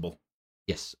 possible.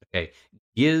 Yes, okay.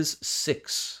 Gears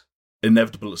 6.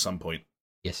 Inevitable at some point.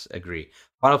 Yes, agree.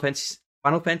 Final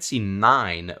Fantasy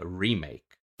 9 Remake.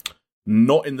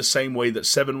 Not in the same way that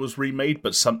 7 was remade,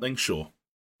 but something, sure.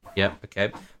 Yeah,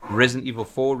 okay. Resident Evil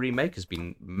 4 Remake has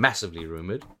been massively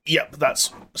rumored. Yep, that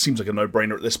seems like a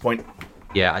no-brainer at this point.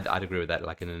 Yeah, I'd agree with that,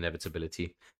 like an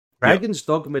inevitability. Dragon's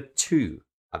Dogma 2.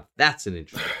 That's an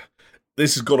interesting.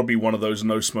 This has got to be one of those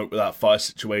no smoke without fire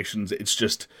situations. It's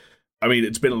just, I mean,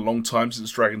 it's been a long time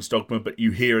since Dragon's Dogma, but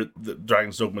you hear that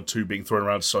Dragon's Dogma 2 being thrown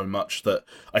around so much that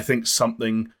I think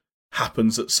something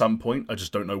happens at some point. I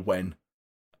just don't know when.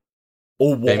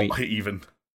 Or what, even.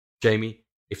 Jamie,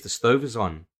 if the stove is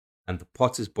on and the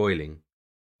pot is boiling,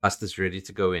 pasta's ready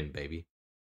to go in, baby.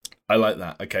 I like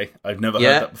that. Okay. I've never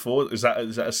heard that before. Is that a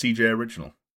CJ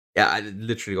original? Yeah,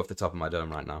 literally off the top of my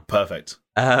dome right now. Perfect.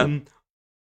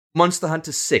 Monster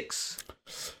Hunter 6.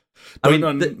 I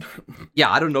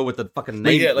don't know what the fucking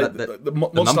name. Yeah, like the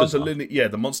Monster Hunter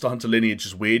lineage. The Monster Hunter lineage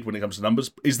is weird when it comes to numbers.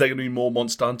 Is there going to be more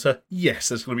Monster Hunter? Yes,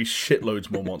 there's going to be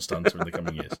shitloads more Monster Hunter in the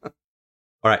coming years.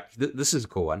 All right, this is a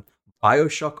cool one.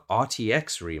 BioShock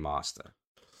RTX remaster.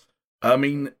 I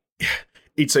mean,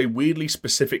 it's a weirdly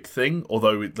specific thing.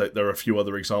 Although there are a few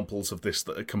other examples of this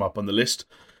that have come up on the list.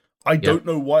 I don't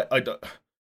know why.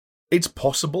 It's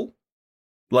possible.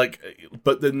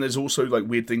 But then there's also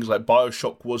weird things like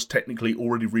BioShock was technically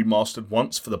already remastered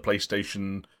once for the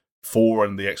PlayStation 4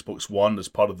 and the Xbox One as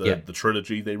part of the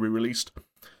trilogy they re-released.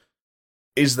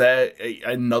 Is there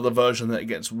another version that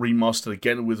gets remastered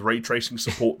again with ray tracing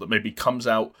support that maybe comes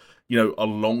out,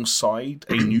 alongside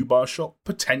a new BioShock?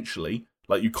 Potentially.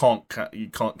 You can't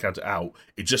count it out.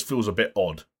 It just feels a bit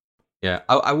odd. Yeah,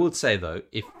 I would say though,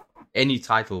 if any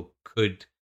title could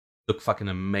look fucking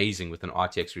amazing with an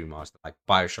RTX remaster, like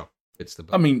BioShock fits the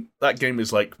bill. I mean, that game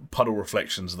is like puddle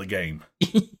reflections of the game.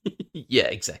 Yeah,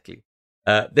 exactly.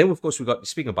 Then, of course,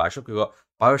 speaking of BioShock, we got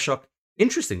BioShock,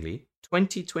 interestingly,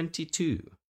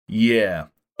 2022. Yeah.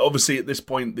 Obviously, at this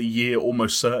point, the year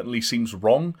almost certainly seems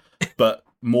wrong, but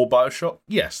more BioShock?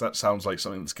 Yes, that sounds like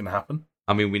something that's going to happen.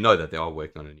 I mean, we know that they are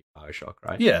working on a new BioShock,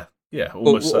 right? Yeah,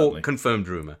 almost certainly. Or confirmed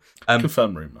rumor.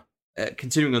 Confirmed rumor.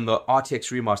 Continuing on the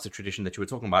RTX remaster tradition that you were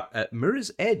talking about,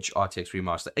 Mirror's Edge RTX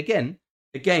remaster. Again,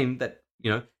 a game that,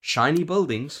 shiny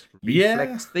buildings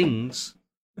reflect things.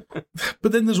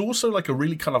 But then there's also a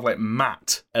really kind of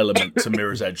matte element to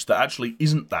Mirror's Edge that actually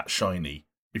isn't that shiny,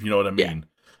 if you know what I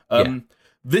mean.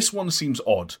 This one seems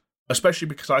odd, especially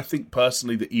because I think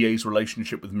personally that EA's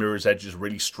relationship with Mirror's Edge is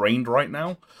really strained right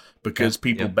now because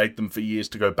people begged them for years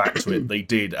to go back to it. They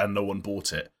did, and no one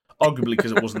bought it. Arguably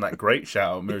because it wasn't that great.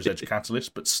 Shout out Mirror's Edge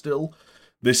Catalyst, but still,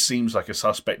 this seems like a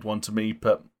suspect one to me.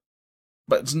 But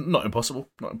it's not impossible.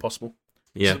 Not impossible.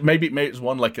 Yeah. So maybe it's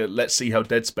one like a let's see how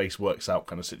Dead Space works out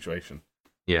kind of situation.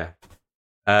 Yeah.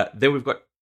 Then we've got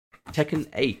Tekken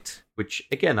 8, which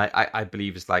again I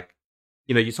believe is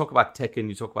you talk about Tekken,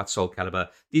 you talk about Soul Calibur.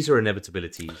 These are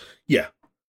inevitabilities. Yeah.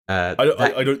 I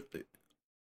don't.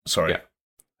 Sorry. Yeah.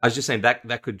 I was just saying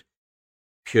that could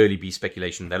purely be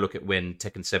speculation. They look at when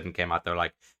Tekken 7 came out, they're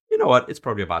like, you know what, it's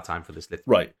probably about time for this.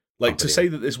 Right. To say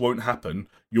that this won't happen,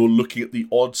 you're looking at the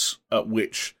odds at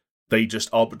which they just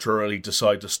arbitrarily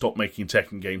decide to stop making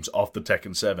Tekken games after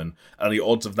Tekken 7, and the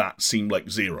odds of that seem like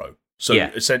zero. So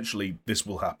essentially, this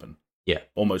will happen. Yeah.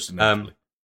 Almost inevitably.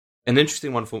 An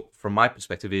interesting one from my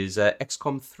perspective is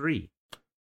XCOM 3.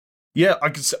 Yeah, I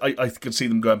could see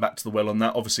them going back to the well on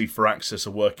that. Obviously, Firaxis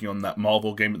are working on that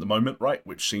Marvel game at the moment, right?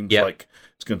 Which seems like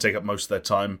it's going to take up most of their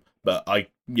time. But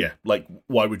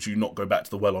why would you not go back to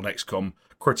the well on XCOM?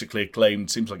 Critically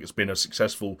acclaimed, seems like it's been a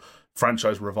successful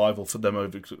franchise revival for them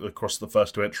across the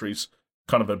first two entries.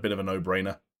 Kind of a bit of a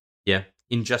no-brainer. Yeah.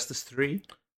 Injustice 3?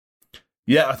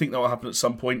 Yeah, I think that will happen at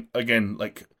some point. Again,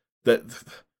 that.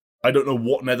 I don't know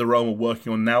what NetherRealm are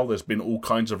working on now. There's been all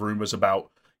kinds of rumours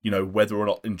about whether or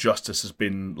not Injustice has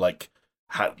been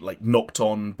knocked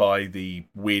on by the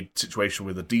weird situation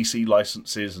with the DC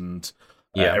licenses and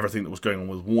everything that was going on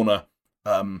with Warner.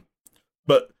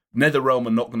 But NetherRealm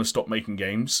are not going to stop making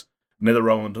games.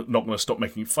 NetherRealm are not going to stop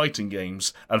making fighting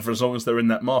games. And for as long as they're in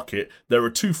that market, there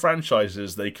are two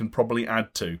franchises they can probably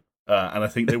add to. And I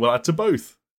think they will add to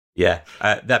both. Yeah.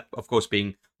 That, of course,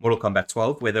 being Mortal Kombat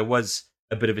 12, where there was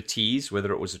a bit of a tease,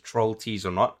 whether it was a troll tease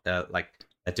or not.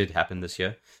 That did happen this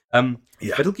year.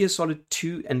 Metal Gear Solid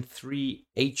 2 and 3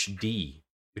 HD,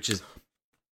 which is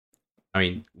I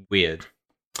mean, weird.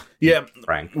 Yeah,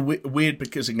 Frank. Weird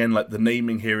because, again, like, the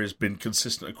naming here has been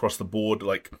consistent across the board.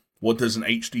 Like, what does an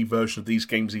HD version of these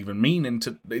games even mean in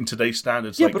today's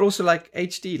standards? Yeah, but also, like,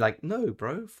 HD, like, no,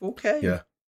 bro, 4K. Yeah.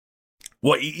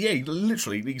 Well, yeah,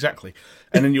 literally, exactly.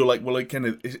 And then you're like, well,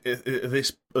 again,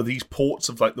 are these ports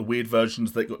of, like, the weird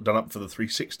versions that got done up for the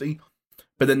 360?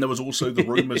 But then there was also the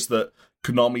rumors that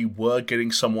Konami were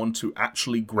getting someone to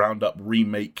actually ground up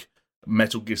remake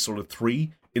Metal Gear Solid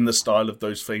 3 in the style of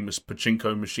those famous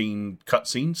pachinko machine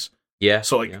cutscenes. Yeah.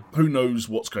 So, like, who knows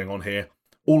what's going on here?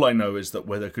 All I know is that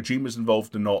whether Kojima's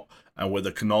involved or not, and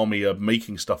whether Konami are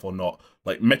making stuff or not,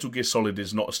 like, Metal Gear Solid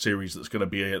is not a series that's going to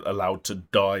be allowed to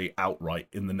die outright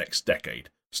in the next decade.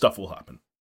 Stuff will happen.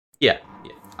 Yeah,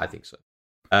 I think so.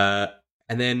 And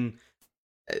then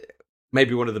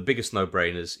maybe one of the biggest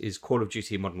no-brainers is Call of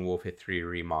Duty Modern Warfare 3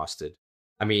 Remastered.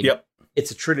 I mean,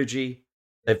 It's a trilogy.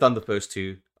 They've done the first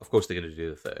two. Of course, they're going to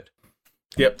do the third.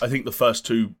 Yep, I think the first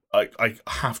two, I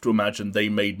have to imagine they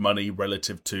made money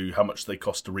relative to how much they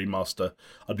cost to remaster.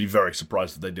 I'd be very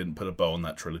surprised if they didn't put a bow on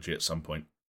that trilogy at some point.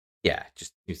 Yeah, it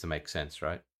just needs to make sense,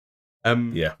 right?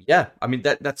 Yeah. I mean,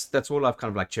 that's all I've kind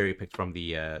of like cherry picked from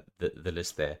the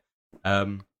list there.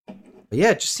 But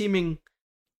yeah, just seeming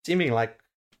like,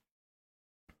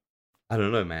 I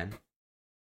don't know, man.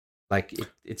 Like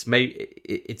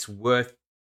it's worth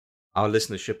our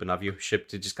listenership and our viewership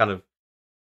to just kind of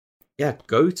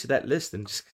go to that list and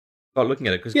just start looking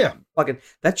at it, because fucking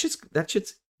that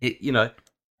shit's you know,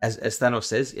 as Thanos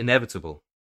says, inevitable.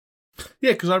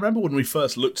 Yeah, because I remember when we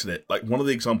first looked at it, like, one of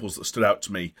the examples that stood out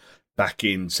to me back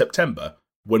in September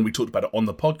when we talked about it on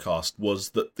the podcast was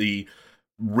that the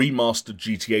remastered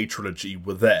GTA trilogy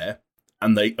were there,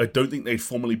 and I don't think they'd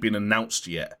formally been announced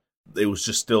yet. It was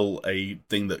just still a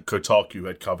thing that Kotaku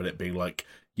had covered it, being like,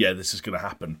 yeah, this is going to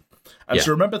happen. And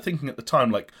so I remember thinking at the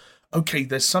time, like, okay,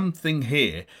 there's something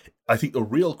here. I think the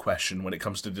real question when it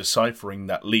comes to deciphering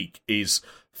that leak is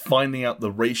finding out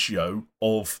the ratio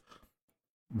of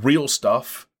real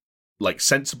stuff, like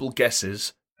sensible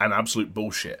guesses, and absolute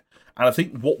bullshit. And I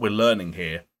think what we're learning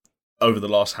here over the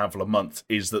last handful of months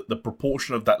is that the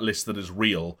proportion of that list that is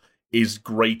real is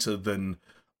greater than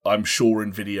I'm sure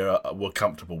Nvidia were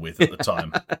comfortable with at the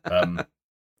time.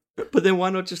 But then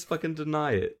why not just fucking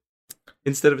deny it?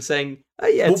 Instead of saying, oh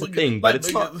yeah, it's a thing, but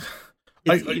it's not.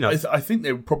 I think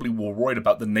they probably were worried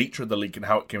about the nature of the leak and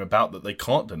how it came about, that they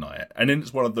can't deny it. And then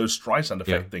it's one of those Streisand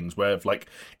effect things where, if, like,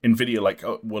 Nvidia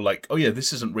were like, oh yeah,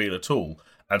 this isn't real at all,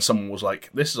 and someone was like,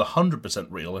 this is 100%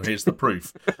 real, and here's the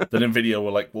proof. Then Nvidia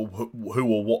were like, well, who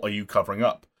or what are you covering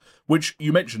up? Which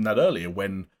you mentioned that earlier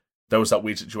when there was that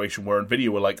weird situation where Nvidia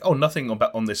were like, oh, nothing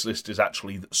on this list is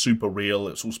actually super real,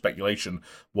 it's all speculation,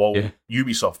 while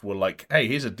Ubisoft were like, hey,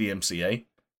 here's a DMCA.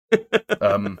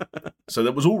 So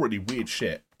there was already weird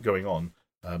shit going on.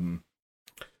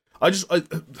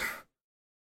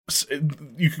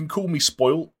 You can call me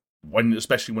spoiled,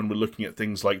 especially when we're looking at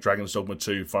things like Dragon's Dogma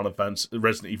 2, Final Fantasy,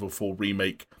 Resident Evil 4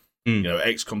 Remake,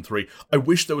 XCOM 3. I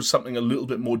wish there was something a little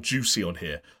bit more juicy on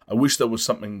here. I wish there was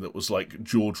something that was, like,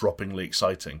 jaw-droppingly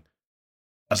exciting,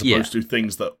 as opposed to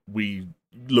things that we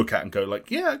look at and go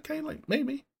like, yeah, okay, like,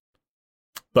 maybe.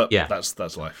 But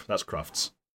that's life. That's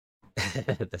crafts.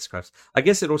 That's crafts. I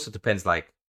guess it also depends,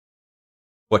 like,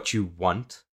 what you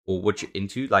want or what you're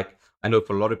into. Like, I know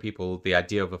for a lot of people, the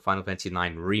idea of a Final Fantasy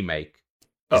IX remake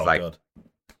is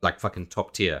like fucking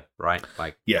top tier, right?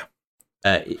 Like,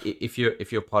 if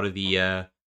you're part of the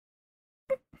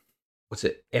what's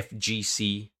it,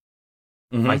 FGC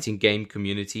fighting game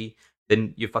community,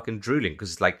 then you're fucking drooling,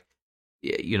 because it's like,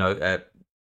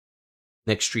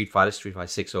 next Street Fighter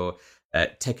 6, or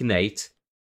Tekken 8,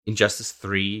 Injustice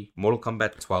 3, Mortal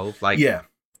Kombat 12, like, you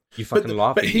fucking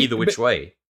laughing either which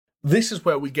way. This is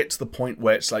where we get to the point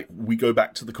where it's like, we go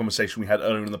back to the conversation we had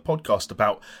earlier in the podcast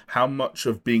about how much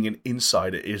of being an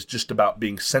insider is just about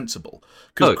being sensible.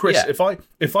 Because, Chris,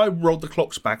 if I rolled the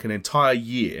clocks back an entire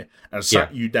year and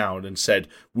sat you down and said,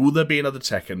 will there be another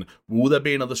Tekken? Will there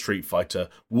be another Street Fighter?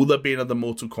 Will there be another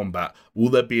Mortal Kombat? Will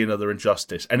there be another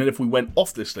Injustice? And then if we went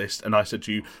off this list and I said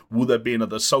to you, will there be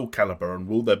another Soul Calibur? And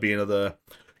will there be another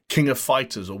King of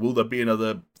Fighters, or will there be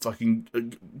another fucking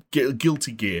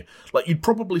Guilty Gear? Like, you'd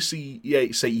probably say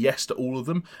yes to all of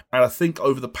them, and I think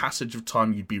over the passage of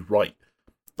time you'd be right.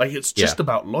 Like, it's just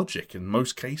about logic in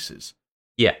most cases.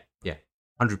 Yeah,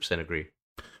 100% agree.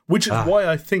 Which is why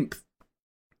I think,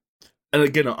 and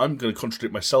again, I'm going to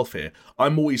contradict myself here,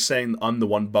 I'm always saying I'm the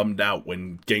one bummed out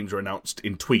when games are announced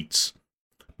in tweets.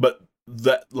 But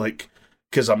that, like,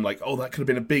 because I'm like, oh, that could have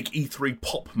been a big E3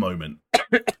 pop moment.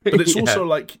 But it's also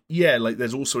like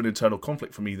there's also an internal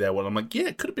conflict for me there where I'm like, yeah,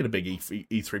 it could have been a big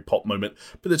E3 pop moment,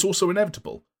 but it's also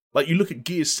inevitable. Like, you look at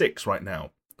Gears 6 right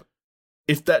now.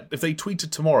 If they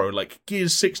tweeted tomorrow, like,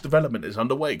 Gears 6 development is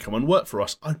underway, come and work for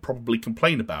us, I'd probably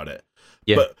complain about it.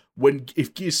 Yeah. But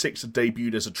if Gears 6 had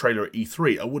debuted as a trailer at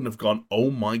E3, I wouldn't have gone,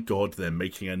 oh my god, they're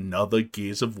making another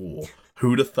Gears of War.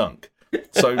 Who'd have thunk?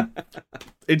 So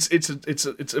it's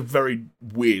a very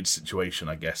weird situation,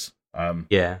 I guess.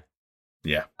 Yeah.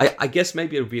 I guess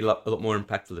maybe it would be a lot more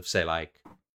impactful if, say, like,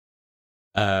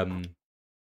 God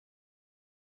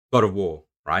of War,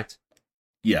 right?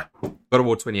 Yeah. God of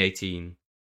War 2018.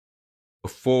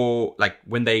 Before, like,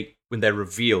 when they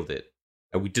revealed it,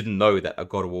 and we didn't know that a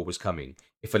God of War was coming.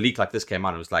 If a leak like this came out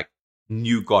and it was like,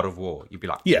 new God of War, you'd be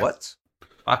like, what?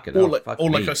 Fucking hell, like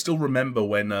I still remember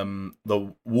when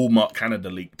the Walmart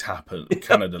Canada leak happened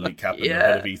ahead of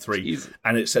E3, Jesus.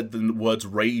 And it said the words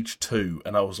Rage 2,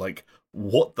 and I was like,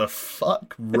 what the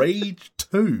fuck? Rage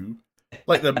 2?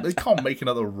 Like, they can't make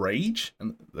another Rage?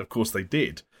 And of course they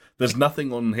did. There's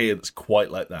nothing on here that's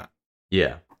quite like that.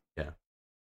 Yeah.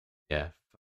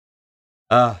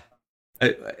 A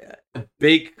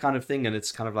big kind of thing, and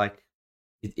it's kind of like,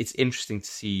 it's interesting to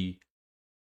see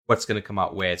what's going to come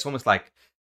out where. It's almost like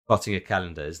plotting a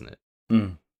calendar, isn't it?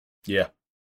 Mm. Yeah.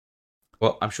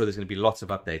 Well, I'm sure there's going to be lots of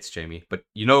updates, Jamie. But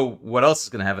you know what else is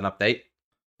going to have an update?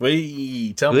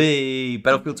 Tell me.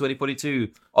 Battlefield 2042,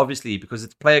 obviously, because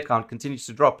its player count continues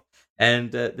to drop.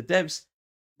 And the devs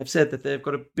have said that they've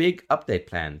got a big update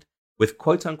planned with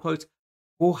quote-unquote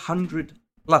 400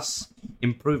 plus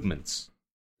improvements to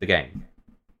the game.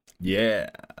 Yeah.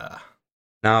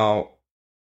 Now,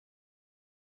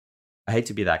 I hate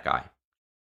to be that guy.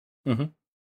 Mm-hmm.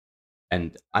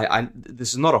 And I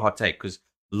this is not a hot take, because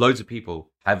loads of people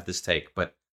have this take,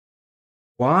 but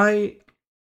why?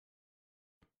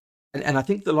 And I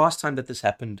think the last time that this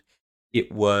happened,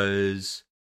 it was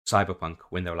Cyberpunk,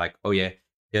 when they were like, oh yeah,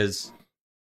 here's...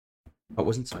 It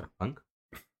wasn't Cyberpunk.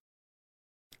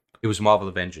 It was Marvel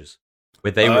Avengers,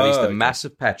 where they released a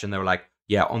massive patch, and they were like,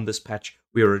 yeah, on this patch,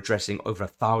 we are addressing over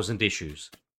 1,000 issues.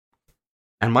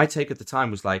 And my take at the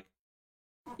time was like,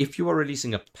 if you are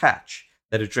releasing a patch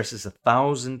that addresses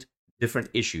 1,000 different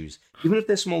issues, even if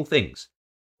they're small things,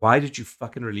 why did you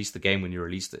fucking release the game when you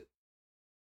released it?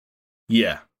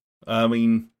 Yeah. I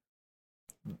mean,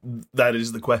 that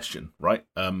is the question, right?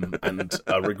 And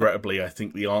regrettably, I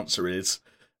think the answer is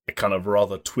a kind of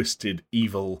rather twisted,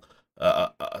 evil,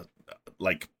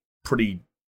 like, pretty...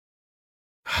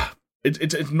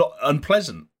 It's not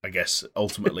unpleasant, I guess,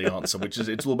 ultimately answer, which is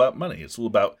it's all about money. It's all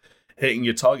about hitting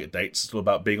your target dates. It's all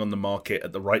about being on the market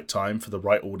at the right time for the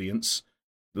right audience,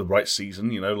 the right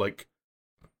season. You know, like,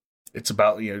 it's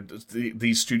about,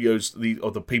 these studios,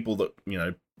 or the people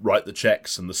that, write the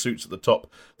checks and the suits at the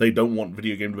top. They don't want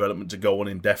video game development to go on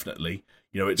indefinitely.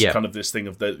 It's kind of this thing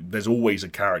of there's always a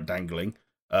carrot dangling.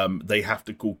 They have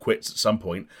to call quits at some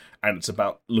point, and it's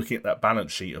about looking at that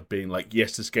balance sheet of being like,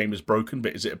 yes, this game is broken,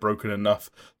 but is it broken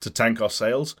enough to tank our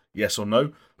sales? Yes or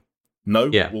no? No?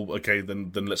 Yeah. Well, okay,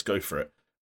 then let's go for it.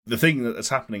 The thing that's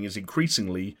happening is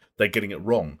increasingly they're getting it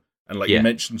wrong. And like you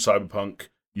mentioned Cyberpunk,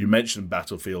 you mentioned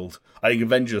Battlefield. I think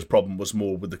Avengers' problem was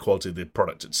more with the quality of the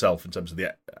product itself in terms of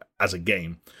as a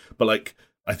game. But like,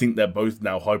 I think they're both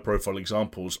now high-profile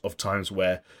examples of times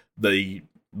where they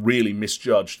really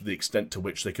misjudged the extent to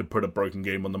which they could put a broken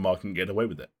game on the market and get away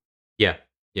with it. Yeah.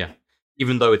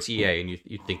 Even though it's EA, and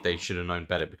you think they should have known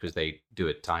better because they do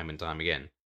it time and time again.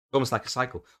 Almost like a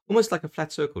cycle. Almost like a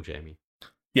flat circle, Jamie.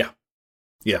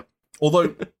 Yeah.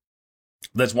 Although,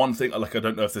 there's one thing, like, I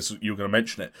don't know if you're going to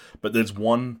mention it, but there's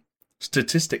one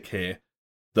statistic here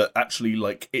that actually,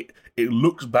 like, it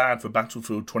looks bad for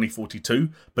Battlefield 2042,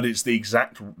 but it's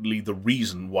exactly the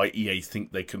reason why EA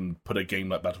think they can put a game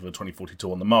like Battlefield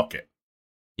 2042 on the market.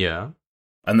 Yeah.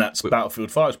 And that's Battlefield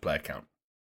 5's player count.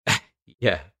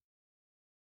 Yeah,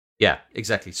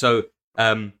 exactly. So,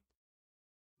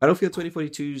 Battlefield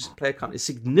 2042's player count is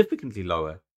significantly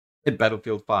lower than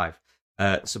Battlefield 5.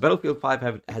 So Battlefield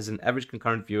 5 has an average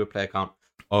concurrent viewer player count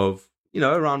of,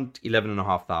 around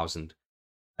 11,500.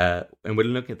 And we're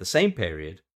looking at the same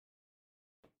period,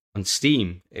 on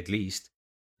Steam at least,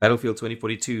 Battlefield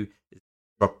 2042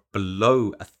 dropped below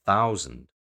 1,000.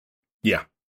 Yeah.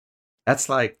 That's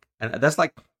like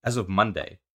as of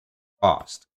Monday,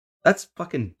 fast. That's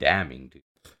fucking damning, dude.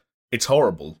 It's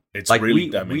horrible. It's like, really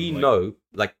damning. We know,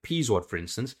 like, Peaswad, for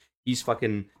instance, he's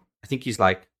fucking, I think he's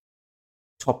like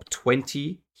top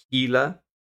 20 healer,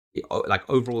 like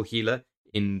overall healer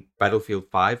in Battlefield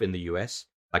 5 in the US.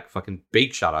 Like, fucking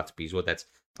big shout out to Peaswad. That's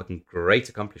fucking great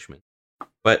accomplishment.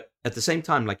 But at the same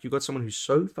time, like, you got someone who's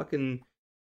so fucking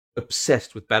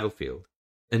obsessed with Battlefield.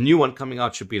 A new one coming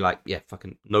out should be like, yeah,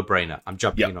 fucking no-brainer. I'm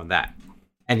jumping in on that.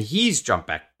 And he's jumped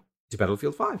back to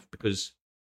Battlefield 5 because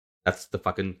that's the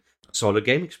fucking solid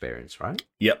game experience, right?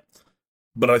 Yep.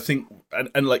 But I think,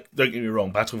 and like, don't get me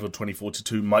wrong, Battlefield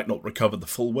 2042 might not recover the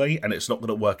full way, and it's not going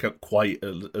to work out quite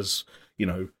as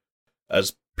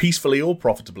as peacefully or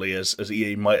profitably as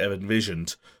EA might have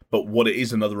envisioned. But what it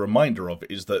is another reminder of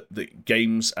is that the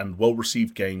games and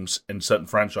well-received games in certain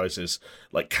franchises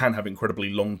like can have incredibly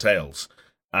long tails.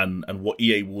 And what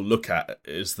EA will look at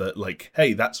is that, like,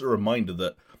 hey, that's a reminder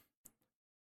that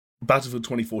Battlefield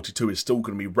 2042 is still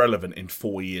going to be relevant in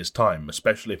 4 years' time,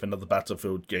 especially if another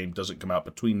Battlefield game doesn't come out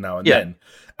between now and then.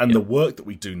 And the work that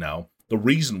we do now, the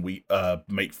reason we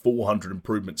make 400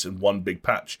 improvements in one big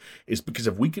patch is because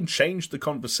if we can change the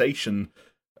conversation,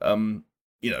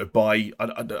 by,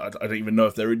 I don't even know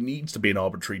if there needs to be an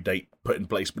arbitrary date put in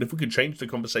place, but if we can change the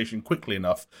conversation quickly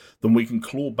enough, then we can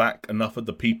claw back enough of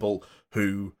the people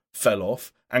who fell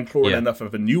off and claw in enough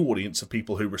of a new audience of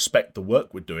people who respect the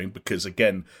work we're doing, because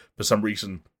again, for some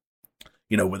reason,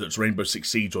 whether it's Rainbow Six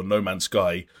Siege or No Man's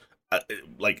Sky,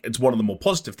 it's one of the more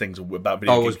positive things about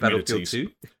video game communities.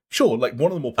 Battlefield 2? Sure, like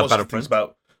one of the more positive things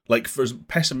about, like, for as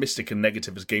pessimistic and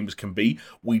negative as gamers can be,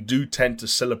 we do tend to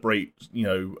celebrate,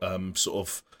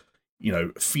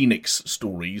 Phoenix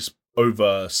stories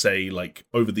over, say, like,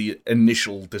 over the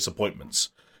initial disappointments.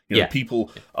 People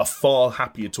are far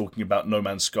happier talking about No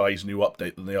Man's Sky's new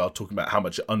update than they are talking about how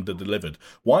much it under-delivered.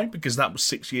 Why? Because that was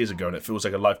 6 years ago and it feels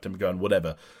like a lifetime ago and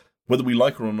whatever. Whether we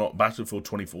like it or not, Battlefield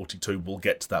 2042 will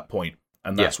get to that point,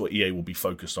 and that's what EA will be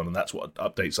focused on, and that's what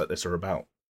updates like this are about.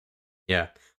 Yeah.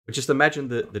 But just imagine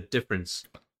the difference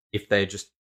if they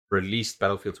just released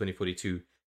Battlefield 2042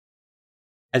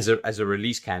 as a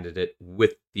release candidate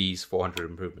with these 400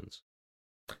 improvements.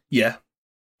 Yeah.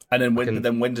 And then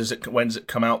when does it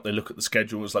come out? They look at the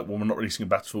schedule. It's like, well, we're not releasing a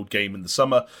Battlefield game in the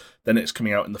summer. Then it's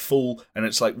coming out in the fall, and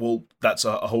it's like, well, that's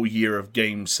a whole year of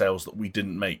game sales that we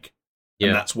didn't make.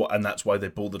 Yeah. And that's why they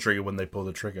pull the trigger when they pull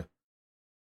the trigger.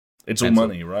 It's all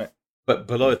money, right? But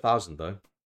below 1,000 though.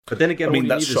 But then again, I mean,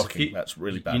 that's shocking. That's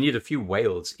really bad. You need a few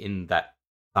whales in that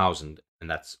 1,000, and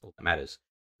that's all that matters.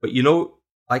 But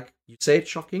like you say, it's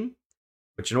shocking.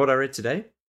 But you know what I read today?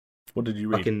 What did you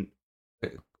read?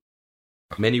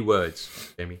 Many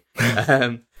words, Jamie.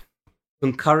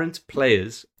 Concurrent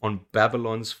players on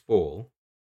Babylon's Fall.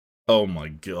 Oh my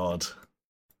god!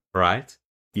 Right?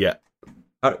 Yeah.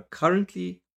 Are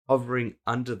currently hovering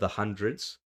under the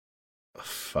hundreds.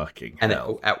 Fucking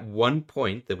hell. And at one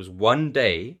point, there was one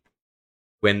day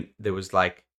when there was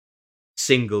like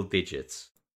single digits.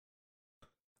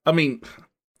 I mean,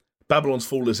 Babylon's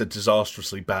Fall is a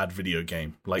disastrously bad video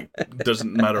game. Like,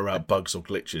 doesn't matter about bugs or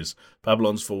glitches.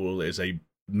 Babylon's Fall is a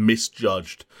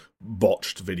misjudged,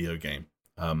 botched video game.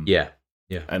 Yeah.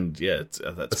 And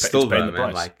that's still paying the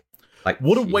price. Man, like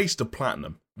what a waste of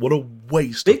platinum. What a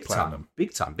waste of platinum.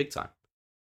 Big time.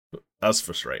 That's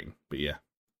frustrating, but yeah.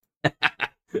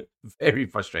 Very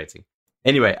frustrating.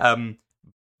 Anyway,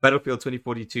 Battlefield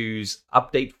 2042's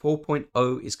update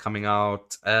 4.0 is coming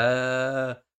out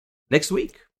next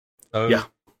week. So,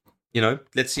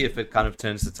 let's see if it kind of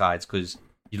turns the tides, because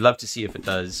you'd love to see if it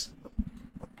does.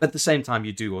 At the same time,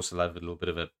 you do also love a little bit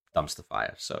of a dumpster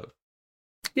fire. So,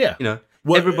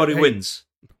 everybody wins.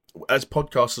 As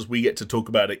podcasters, we get to talk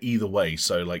about it either way.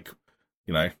 So, like,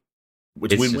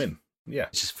 it's win-win.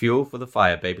 It's just fuel for the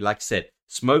fire, baby. Like I said,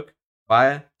 smoke,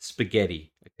 fire,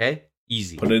 spaghetti. Okay?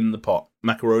 Easy. Put it in the pot.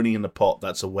 Macaroni in the pot.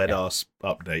 That's a wet-ass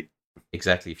update.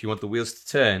 Exactly. If you want the wheels to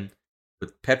turn,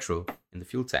 put petrol in the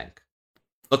fuel tank.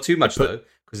 Not too much, though,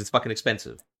 because it's fucking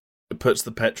expensive. It puts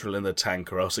the petrol in the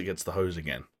tank, or else it gets the hose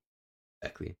again.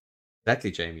 Exactly,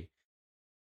 Jamie.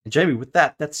 And Jamie, with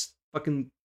that, that's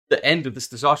fucking the end of this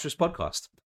disastrous podcast.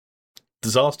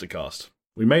 Disaster cast.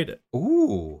 We made it.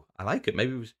 Ooh, I like it.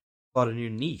 Maybe we got a new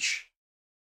niche.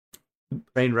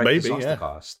 Trainwreck disaster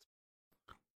cast.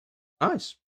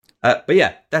 Nice. But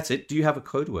yeah, that's it. Do you have a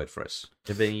code word for us?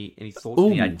 Do you have any thoughts,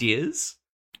 any ideas?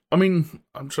 I mean,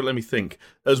 I'm sure. Let me think.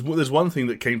 There's one thing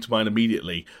that came to mind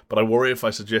immediately, but I worry if I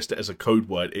suggest it as a code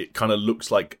word, it kind of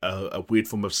looks like a weird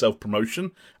form of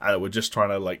self-promotion, and we're just trying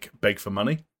to like beg for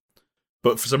money.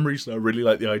 But for some reason, I really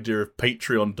like the idea of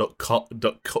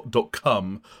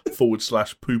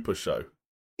patreon.com/pooper show.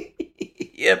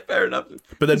 Yeah, fair enough.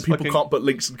 But then people can't put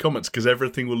links and comments because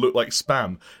everything will look like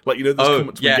spam. Like, those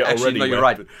comments we get already. No, you're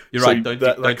right. You're right.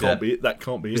 That can't be it. That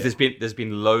can't be it. There's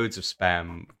been loads of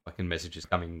spam fucking messages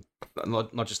coming,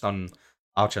 not just on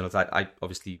our channels. I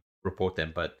obviously report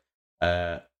them, but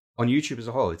on YouTube as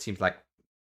a whole, it seems like a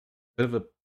bit of a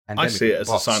I see it as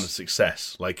a sign of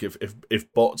success. Like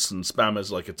if bots and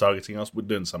spammers like are targeting us, we're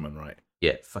doing something right.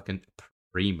 Yeah, fucking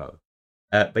primo.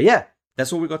 But yeah,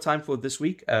 that's all we got time for this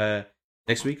week.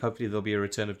 Next week, hopefully there'll be a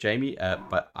return of Jamie.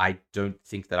 But I don't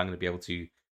think that I'm going to be able to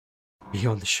be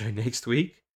on the show next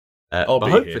week. But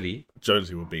hopefully here.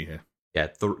 Jonesy will be here. Yeah,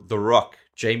 the Rock,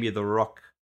 Jamie the Rock,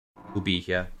 will be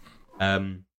here.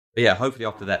 But yeah, hopefully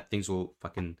after that things will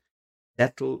fucking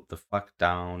settle the fuck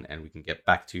down and we can get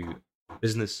back to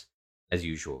business as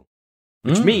usual.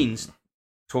 Which means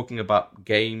talking about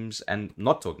games and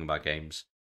not talking about games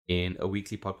in a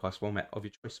weekly podcast format of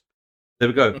your choice. There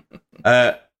we go.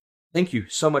 Thank you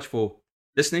so much for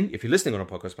listening. If you're listening on a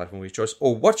podcast platform of your choice,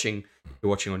 or watching, if you're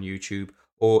watching on YouTube,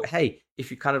 or hey,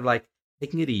 if you're kind of like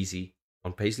taking it easy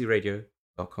on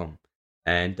paisleyradio.com.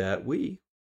 And we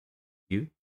see you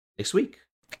next week.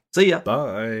 See ya.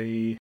 Bye.